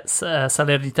Ruggeri at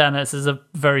Salernitana. This is a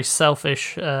very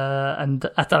selfish and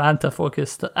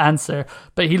Atalanta-focused answer,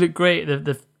 but he looked great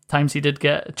the times he did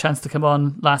get a chance to come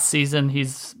on last season.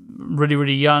 He's really,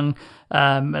 really young.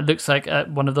 It looks like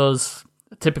one of those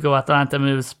typical Atalanta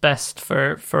moves, best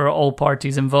for all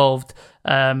parties involved.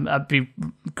 It'd be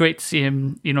great to see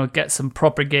him, get some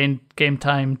proper game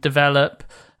time, develop,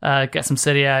 get some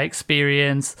Serie A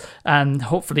experience, and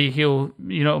hopefully he'll,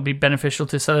 it'll be beneficial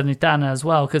to Salernitana as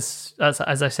well, because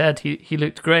as I said, he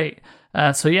looked great.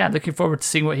 Looking forward to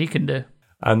seeing what he can do.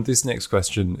 And this next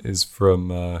question is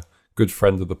from a good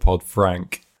friend of the pod,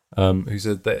 Frank, who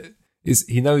said that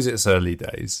he knows it's early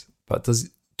days, but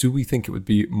do we think it would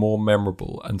be more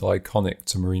memorable and iconic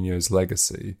to Mourinho's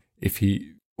legacy if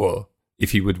he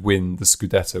would win the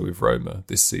Scudetto with Roma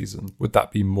this season? Would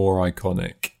that be more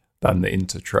iconic than the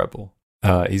Inter treble?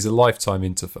 He's a lifetime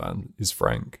Inter fan, is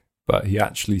Frank, but he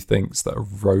actually thinks that a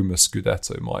Roma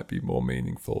Scudetto might be more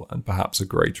meaningful and perhaps a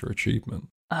greater achievement.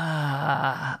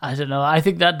 I don't know. I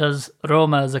think that does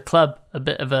Roma as a club a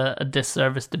bit of a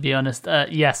disservice, to be honest.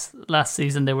 Yes, last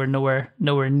season they were nowhere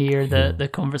near the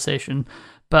conversation,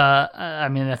 but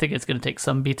I think it's going to take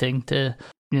some beating to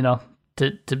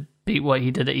beat what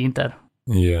he did at Inter.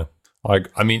 Yeah,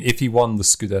 if he won the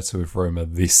Scudetto with Roma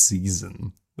this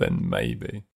season, then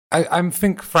maybe. I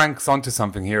think Frank's onto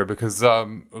something here, because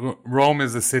Rome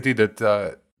is a city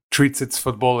that treats its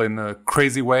football in a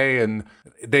crazy way, and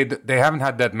they haven't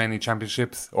had that many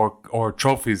championships or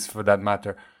trophies for that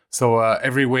matter. So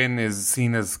every win is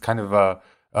seen as kind of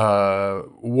a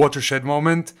watershed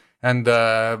moment, and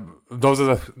those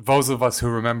of us who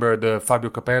remember the Fabio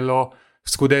Capello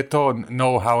Scudetto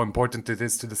know how important it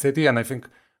is to the city. And I think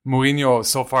Mourinho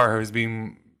so far has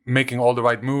been making all the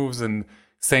right moves and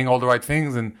saying all the right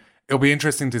things, and it'll be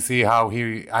interesting to see how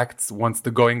he acts once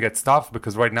the going gets tough,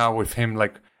 because right now with him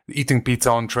eating pizza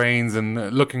on trains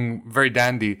and looking very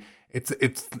dandy,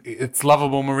 it's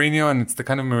lovable Mourinho, and it's the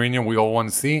kind of Mourinho we all want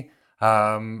to see.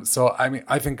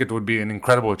 I think it would be an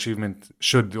incredible achievement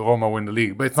should Roma win the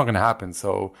league, but it's not going to happen.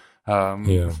 So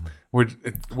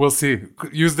we'll see.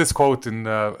 Use this quote in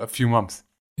a few months.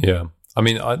 Yeah,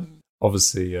 I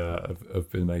obviously have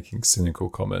been making cynical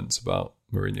comments about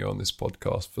Mourinho on this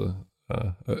podcast for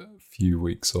a few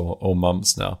weeks or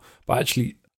months now. But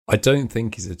actually, I don't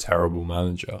think he's a terrible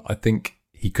manager. I think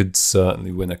he could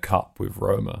certainly win a cup with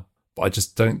Roma. But I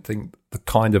just don't think the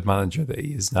kind of manager that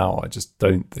he is now, I just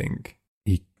don't think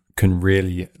he can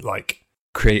really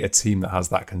create a team that has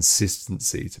that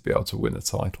consistency to be able to win a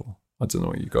title. I don't know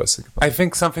what you guys think about I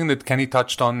think something that Kenny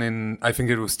touched on in, I think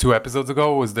it was 2 episodes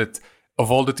ago, was that of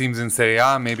all the teams in Serie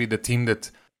A, maybe the team that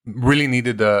really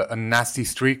needed a nasty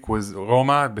streak was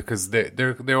Roma, because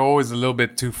they're always a little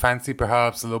bit too fancy,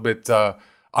 perhaps a little bit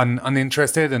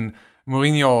uninterested. And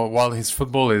Mourinho, while his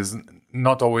football is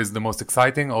not always the most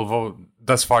exciting, although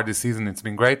thus far this season it's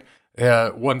been great,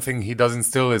 one thing he does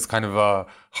instill is kind of a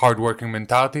hard-working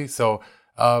mentality. So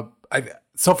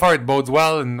so far it bodes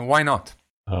well, and why not?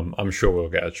 I'm sure we'll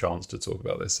get a chance to talk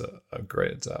about this at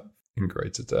greater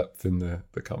depth in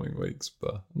the coming weeks,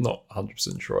 but I'm not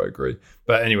 100% sure I agree.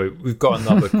 But anyway, we've got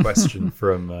another question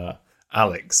from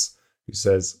Alex, who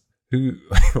says, he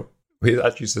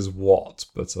actually says what,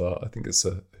 but I think it's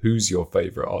who's your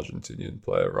favourite Argentinian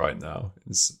player right now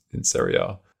in Serie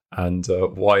A? And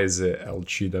why is it El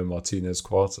Chino Martinez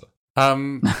Quarta?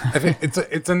 I think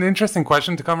it's an interesting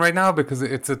question to come right now, because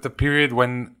it's at the period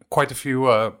when quite a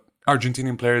few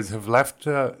Argentinian players have left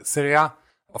Serie A.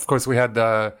 Of course, we had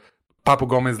Papu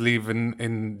Gomez leave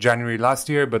in January last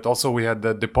year, but also we had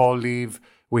De Paul leave.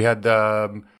 We had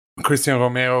Christian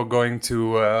Romero going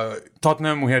to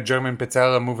Tottenham. We had German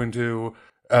Petzela moving to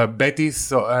Betis.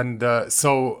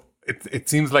 So it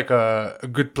seems like a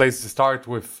good place to start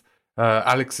with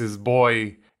Alex's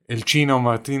boy El Chino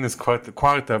Martinez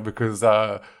Quarta, because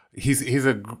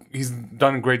he's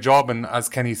done a great job. And as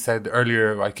Kenny said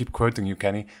earlier, I keep quoting you,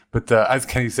 Kenny, but as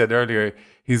Kenny said earlier,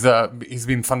 he's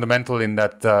been fundamental in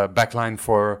that backline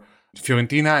for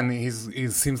Fiorentina, and he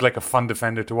seems like a fun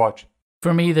defender to watch.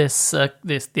 For me,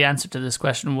 the answer to this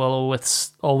question will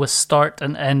always start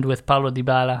and end with Paulo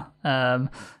Dybala.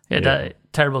 He had a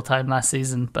terrible time last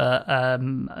season, but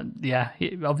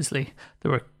obviously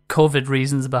there were COVID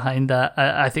reasons behind that.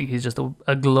 I think he's just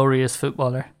a glorious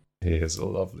footballer. He is a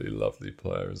lovely, lovely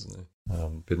player, isn't he?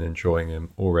 Been enjoying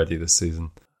him already this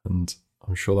season, and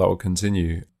I'm sure that will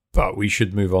continue. But we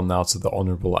should move on now to the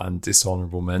honourable and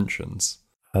dishonourable mentions.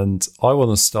 And I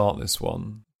want to start this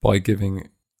one by giving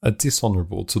a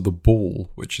dishonourable to the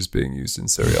ball which is being used in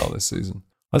Serie A this season.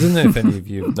 I don't know if any of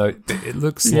you know, it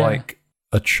looks like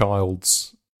a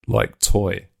child's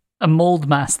toy. A mould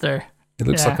master. It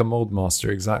looks like a mould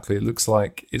master, exactly. It looks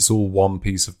like it's all one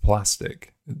piece of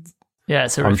plastic. It's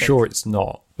horrific. I'm sure it's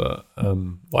not, but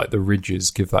the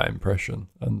ridges give that impression,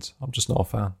 and I'm just not a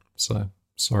fan. So,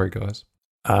 sorry, guys.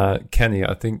 Kenny,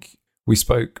 I think we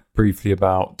spoke briefly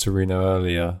about Torino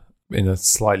earlier in a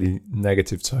slightly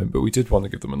negative tone, but we did want to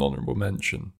give them an honourable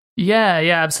mention. Yeah,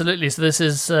 absolutely. So this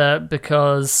is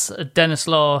because Denis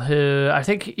Law, who I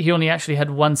think he only actually had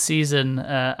one season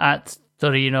at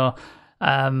Torino,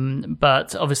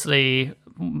 but obviously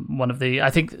I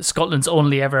think Scotland's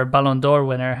only ever Ballon d'Or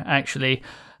winner, actually.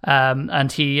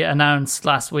 And he announced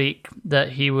last week that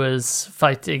he was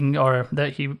fighting, or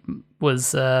that he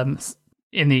was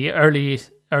in the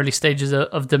early stages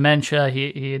of dementia.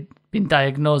 He had been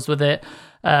diagnosed with it,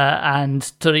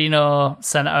 and Torino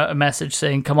sent out a message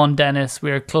saying, "Come on, Dennis,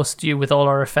 we're close to you with all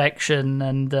our affection."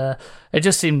 And it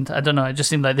just seemed like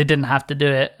they didn't have to do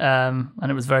it, and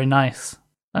it was very nice.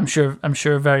 I'm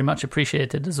sure very much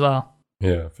appreciated as well.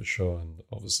 Yeah, for sure, and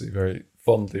obviously very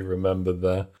fondly remembered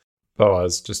there.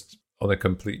 Boaz, just on a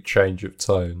complete change of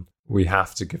tone, we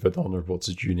have to give an honourable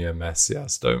to Junior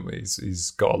Messias, don't we?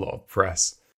 He's got a lot of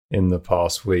press in the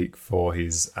past week for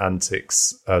his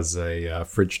antics as a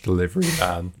fridge delivery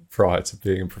man prior to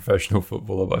being a professional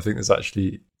footballer, but I think there's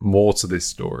actually more to this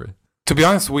story. To be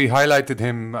honest, we highlighted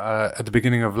him at the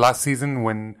beginning of last season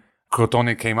when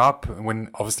Crotone came up, when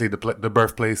obviously the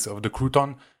birthplace of the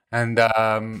crouton, and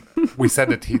we said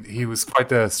that he was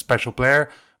quite a special player.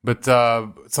 But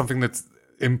something that's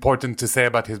important to say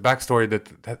about his backstory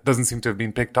that doesn't seem to have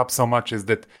been picked up so much is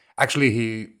that actually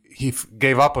he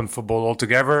gave up on football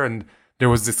altogether, and there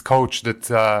was this coach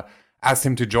that asked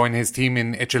him to join his team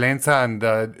in Eccellenza,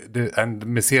 and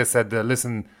Messias said,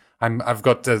 "Listen, I've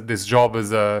got this job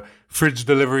as a fridge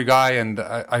delivery guy, and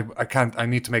I can't. I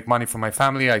need to make money for my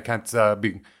family. I can't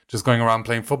be just going around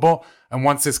playing football." And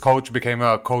once this coach became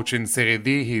a coach in Serie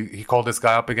D, he called this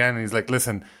guy up again, and he's like,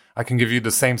 "Listen, I can give you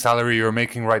the same salary you're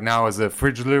making right now as a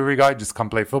fridge delivery guy. Just come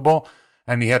play football."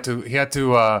 And he had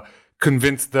to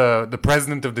convince the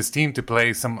president of this team to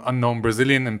play some unknown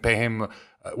Brazilian and pay him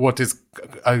what is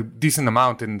a decent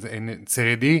amount in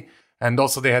Serie D. And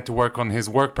also they had to work on his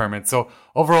work permit. So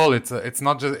overall, it's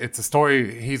a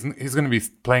story. He's going to be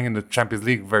playing in the Champions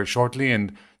League very shortly,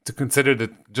 and to consider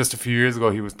that just a few years ago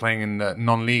he was playing in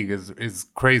non-league is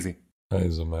crazy. That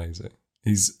is amazing.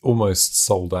 He's almost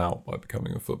sold out by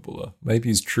becoming a footballer. Maybe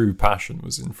his true passion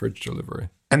was in fridge delivery.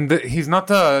 And he's not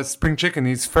a spring chicken,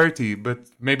 he's 30, but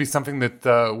maybe something that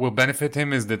will benefit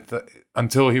him is that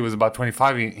until he was about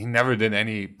 25, he never did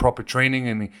any proper training,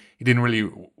 and he didn't really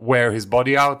wear his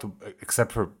body out,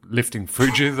 except for lifting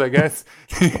fridges, I guess.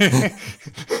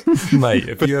 Mate,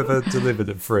 have you ever delivered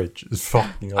a fridge? It's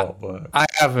fucking hard work. I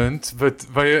haven't, but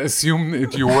I assume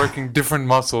that you're working different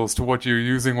muscles to what you're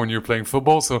using when you're playing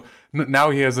football, so now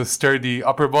he has a sturdy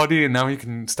upper body, and now he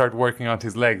can start working out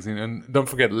his legs. And don't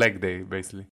forget leg day,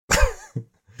 basically.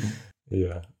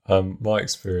 Yeah. My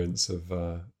experience of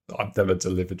I've never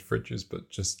delivered fridges, but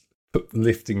just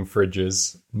lifting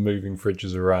fridges, moving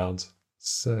fridges around,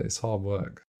 it's hard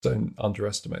work. Don't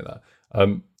underestimate that.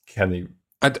 Kenny,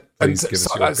 please give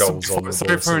us your goals on the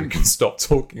board so we can stop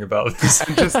talking about this.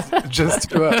 And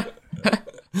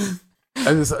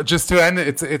just to end,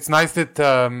 it's nice that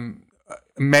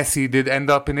Messi did end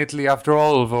up in Italy after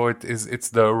all, although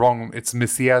it's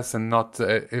Messias and not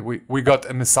we got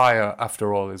a Messiah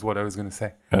after all, is what I was going to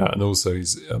say. And also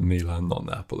he's Milan, not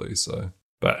Napoli. So,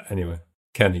 but anyway,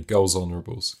 Kenny, goals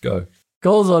honourables, go.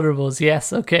 Goals honourables,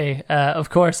 yes, okay, of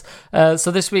course. So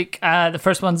this week, the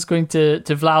first one's going to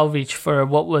Vlahovic for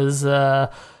what was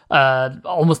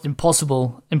almost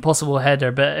impossible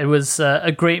header, but it was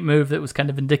a great move that was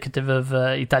kind of indicative of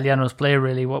Italiano's play,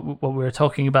 really, what we were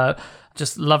talking about.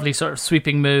 Just lovely sort of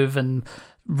sweeping move and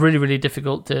really, really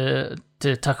difficult to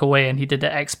tuck away, and he did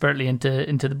it expertly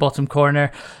into the bottom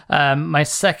corner. My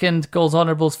second goals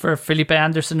honourables for Felipe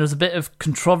Anderson. There was a bit of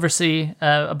controversy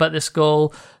about this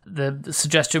goal. The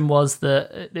suggestion was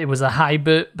that it was a high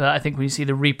boot, but I think when you see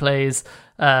the replays,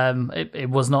 it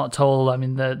was not at all. I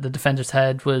mean, the defender's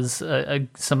head was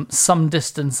some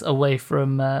distance away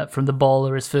from the ball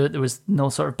or his foot. There was no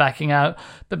sort of backing out,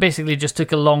 but basically just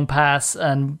took a long pass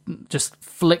and just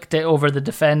flicked it over the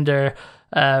defender.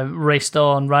 Raced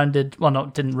on,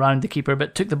 didn't round the keeper,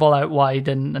 but took the ball out wide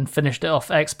and finished it off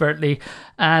expertly.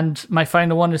 And my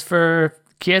final one is for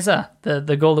Chiesa,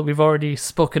 the goal that we've already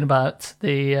spoken about,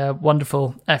 the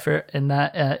wonderful effort in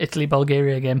that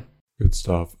Italy-Bulgaria game. Good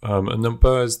stuff. And then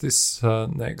Burrs, this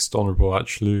next honourable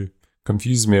actually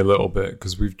confused me a little bit,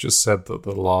 because we've just said that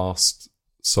the last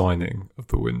signing of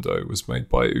the window was made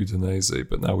by Udinese,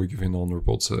 but now we're giving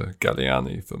honourable to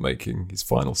Galliani for making his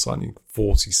final signing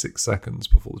 46 seconds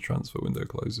before the transfer window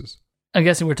closes. I'm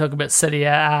guessing we're talking about Serie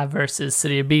A versus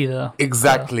Serie B, though.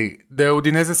 Exactly. The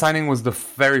Udinese signing was the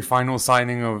very final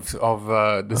signing of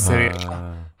the Serie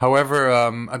A. However,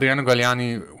 Adriano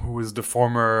Galliani, who is the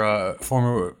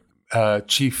former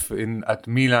chief at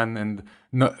Milan and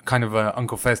kind of an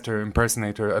Uncle Fester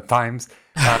impersonator at times,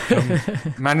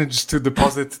 managed to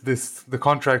deposit the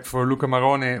contract for Luca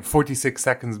Marone 46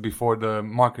 seconds before the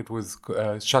market was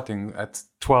shutting at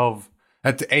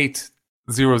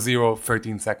 8:00,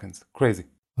 13 seconds. Crazy.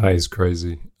 That is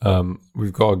crazy.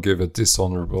 We've got to give a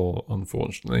dishonourable,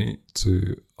 unfortunately,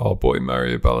 to our boy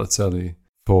Mario Balotelli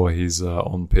for his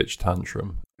on-pitch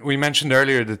tantrum. We mentioned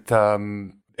earlier that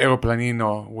Eero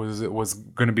Planino was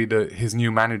going to be his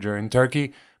new manager in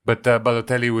Turkey, but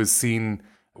Balotelli was seen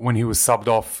when he was subbed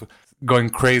off going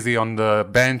crazy on the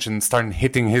bench and starting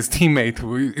hitting his teammate,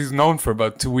 who is known for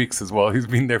about 2 weeks as well. He's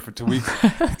been there for 2 weeks.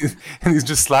 And he's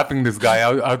just slapping this guy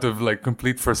out of like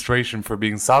complete frustration for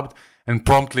being subbed. And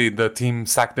promptly the team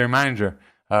sacked their manager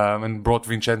and brought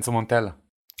Vincenzo Montella.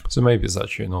 So maybe it's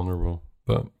actually an honourable,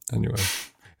 but anyway.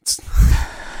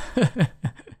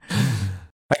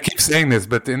 I keep saying this,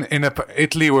 but in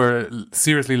Italy were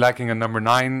seriously lacking a number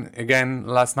 9 again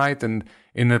last night, and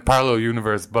in a parallel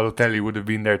universe, Balotelli would have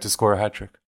been there to score a hat-trick.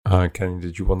 Kenny,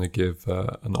 did you want to give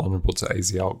an honourable to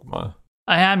AZ Alkmaar?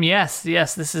 I am, yes.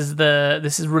 This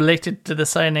is related to the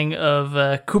signing of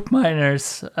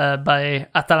Koopmeiners by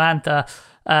Atalanta.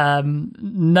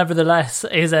 Nevertheless,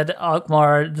 AZ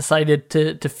Alkmaar decided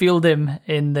to field him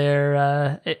in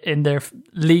their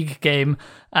league game,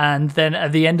 and then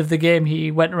at the end of the game, he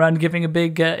went around giving a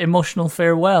big emotional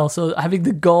farewell. So having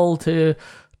the gall to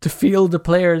field a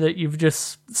player that you've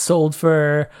just sold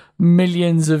for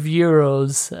millions of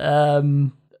euros,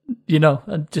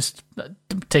 just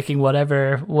taking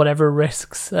whatever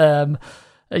risks. I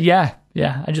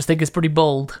just think it's pretty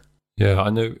bold. Yeah, I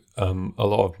know a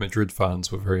lot of Madrid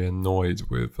fans were very annoyed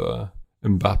with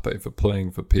Mbappe for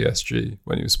playing for PSG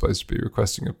when he was supposed to be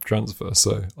requesting a transfer.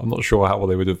 So I'm not sure how well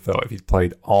they would have felt if he'd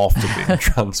played after being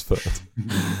transferred.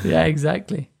 Yeah,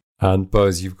 exactly. And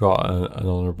Buzz, you've got an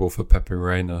honourable for Pepe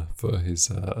Reina for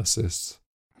his assists.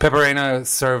 Pepe Reina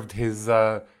served his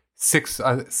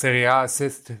 6th Serie A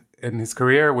assist in his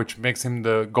career, which makes him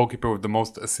the goalkeeper with the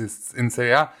most assists in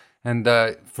Serie A. And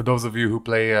for those of you who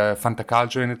play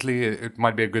Fantacalcio in Italy, it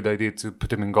might be a good idea to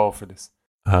put him in goal for this.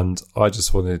 And I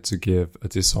just wanted to give a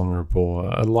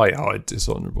light-hearted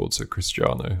dishonourable to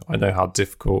Cristiano. I know how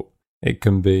difficult it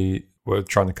can be. We're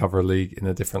trying to cover a league in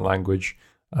a different language,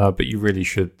 but you really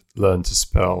should learn to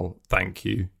spell thank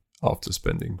you after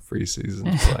spending 3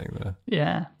 seasons playing there.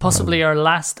 Yeah, possibly our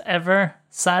last ever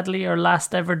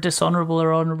dishonourable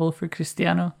or honourable for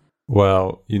Cristiano.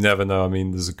 Well, you never know. I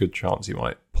mean, there's a good chance he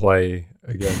might play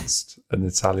against an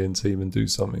Italian team and do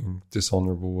something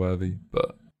dishonourable worthy,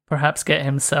 but perhaps get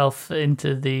himself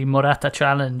into the Morata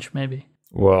challenge, maybe.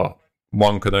 Well,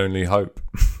 one can only hope.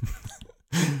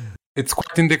 It's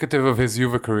quite indicative of his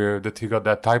Juve career that he got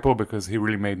that typo, because he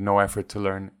really made no effort to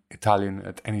learn Italian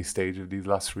at any stage of these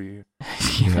last 3 years.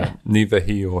 Yeah, neither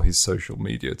he or his social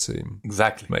media team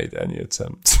made any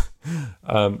attempt.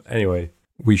 Anyway,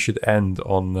 we should end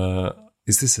on...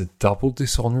 is this a double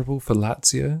dishonourable for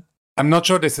Lazio? I'm not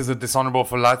sure this is a dishonourable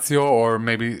for Lazio, or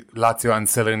maybe Lazio and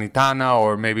Salernitana,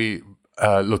 or maybe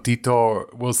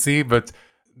Lotito. We'll see, but...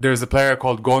 There's a player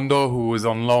called Gondo who was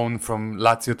on loan from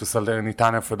Lazio to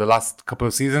Salernitana for the last couple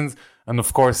of seasons. And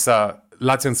of course,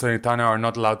 Lazio and Salernitana are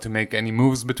not allowed to make any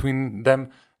moves between them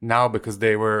now because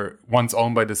they were once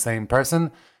owned by the same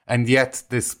person. And yet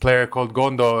this player called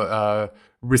Gondo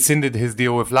rescinded his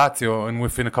deal with Lazio and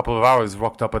within a couple of hours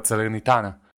rocked up at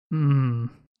Salernitana.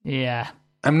 Yeah.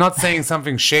 I'm not saying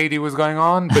something shady was going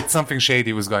on, but something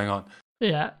shady was going on.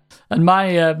 Yeah, and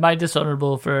my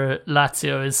dishonourable for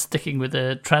Lazio is sticking with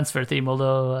the transfer theme,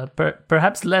 although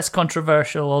perhaps less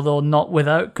controversial, although not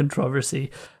without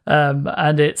controversy.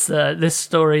 And it's this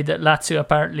story that Lazio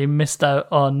apparently missed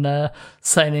out on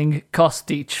signing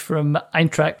Kostic from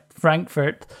Eintracht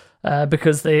Frankfurt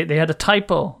because they had a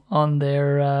typo on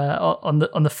their on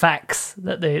the fax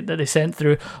that they sent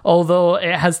through. Although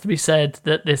it has to be said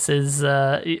that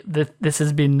this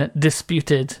has been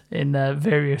disputed in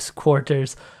various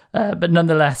quarters, but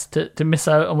nonetheless, to miss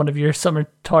out on one of your summer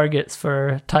targets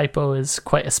for typo is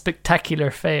quite a spectacular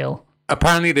fail.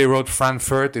 Apparently, they wrote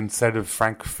Frankfurt instead of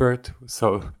Frankfurt,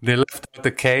 so they left out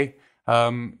the K.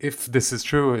 If this is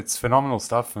true, it's phenomenal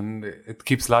stuff, and it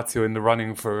keeps Lazio in the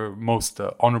running for most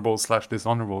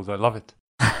honourable/dishonourables. I love it.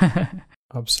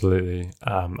 Absolutely.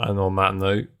 And on that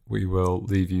note, we will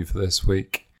leave you for this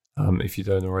week. If you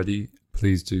don't already,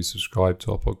 please do subscribe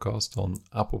to our podcast on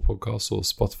Apple Podcasts or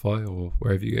Spotify or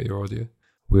wherever you get your audio.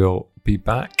 We'll be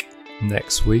back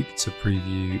next week to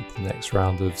preview the next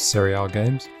round of Serie A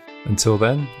games. Until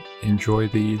then, enjoy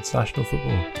the international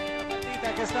football.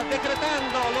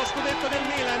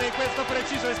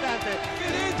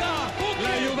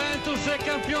 La Juventus è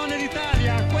campione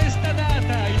d'Italia questa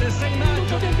data, il 6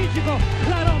 maggio di anticipo.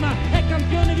 La Roma è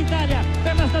campione d'Italia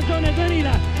per la stagione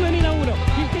 2000-2001.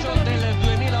 Il titolo del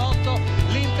 2008,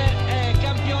 l'Inter è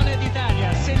campione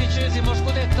d'Italia, 16°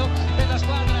 scudetto per la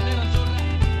squadra nerazzurra.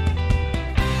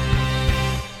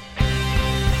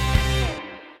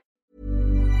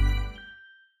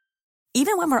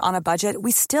 Even when we're on a budget,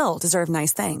 we still deserve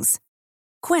nice things.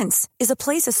 Quince is a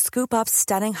place to scoop up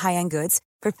stunning high-end goods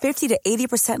for 50 to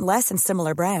 80% less than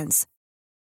similar brands.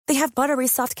 They have buttery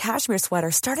soft cashmere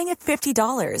sweaters starting at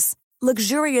 $50,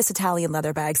 luxurious Italian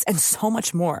leather bags, and so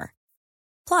much more.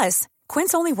 Plus,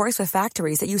 Quince only works with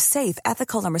factories that use safe,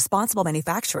 ethical, and responsible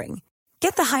manufacturing.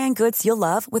 Get the high-end goods you'll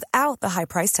love without the high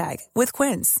price tag with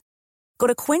Quince. Go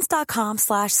to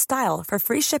quince.com/style for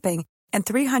free shipping and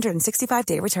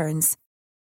 365-day returns.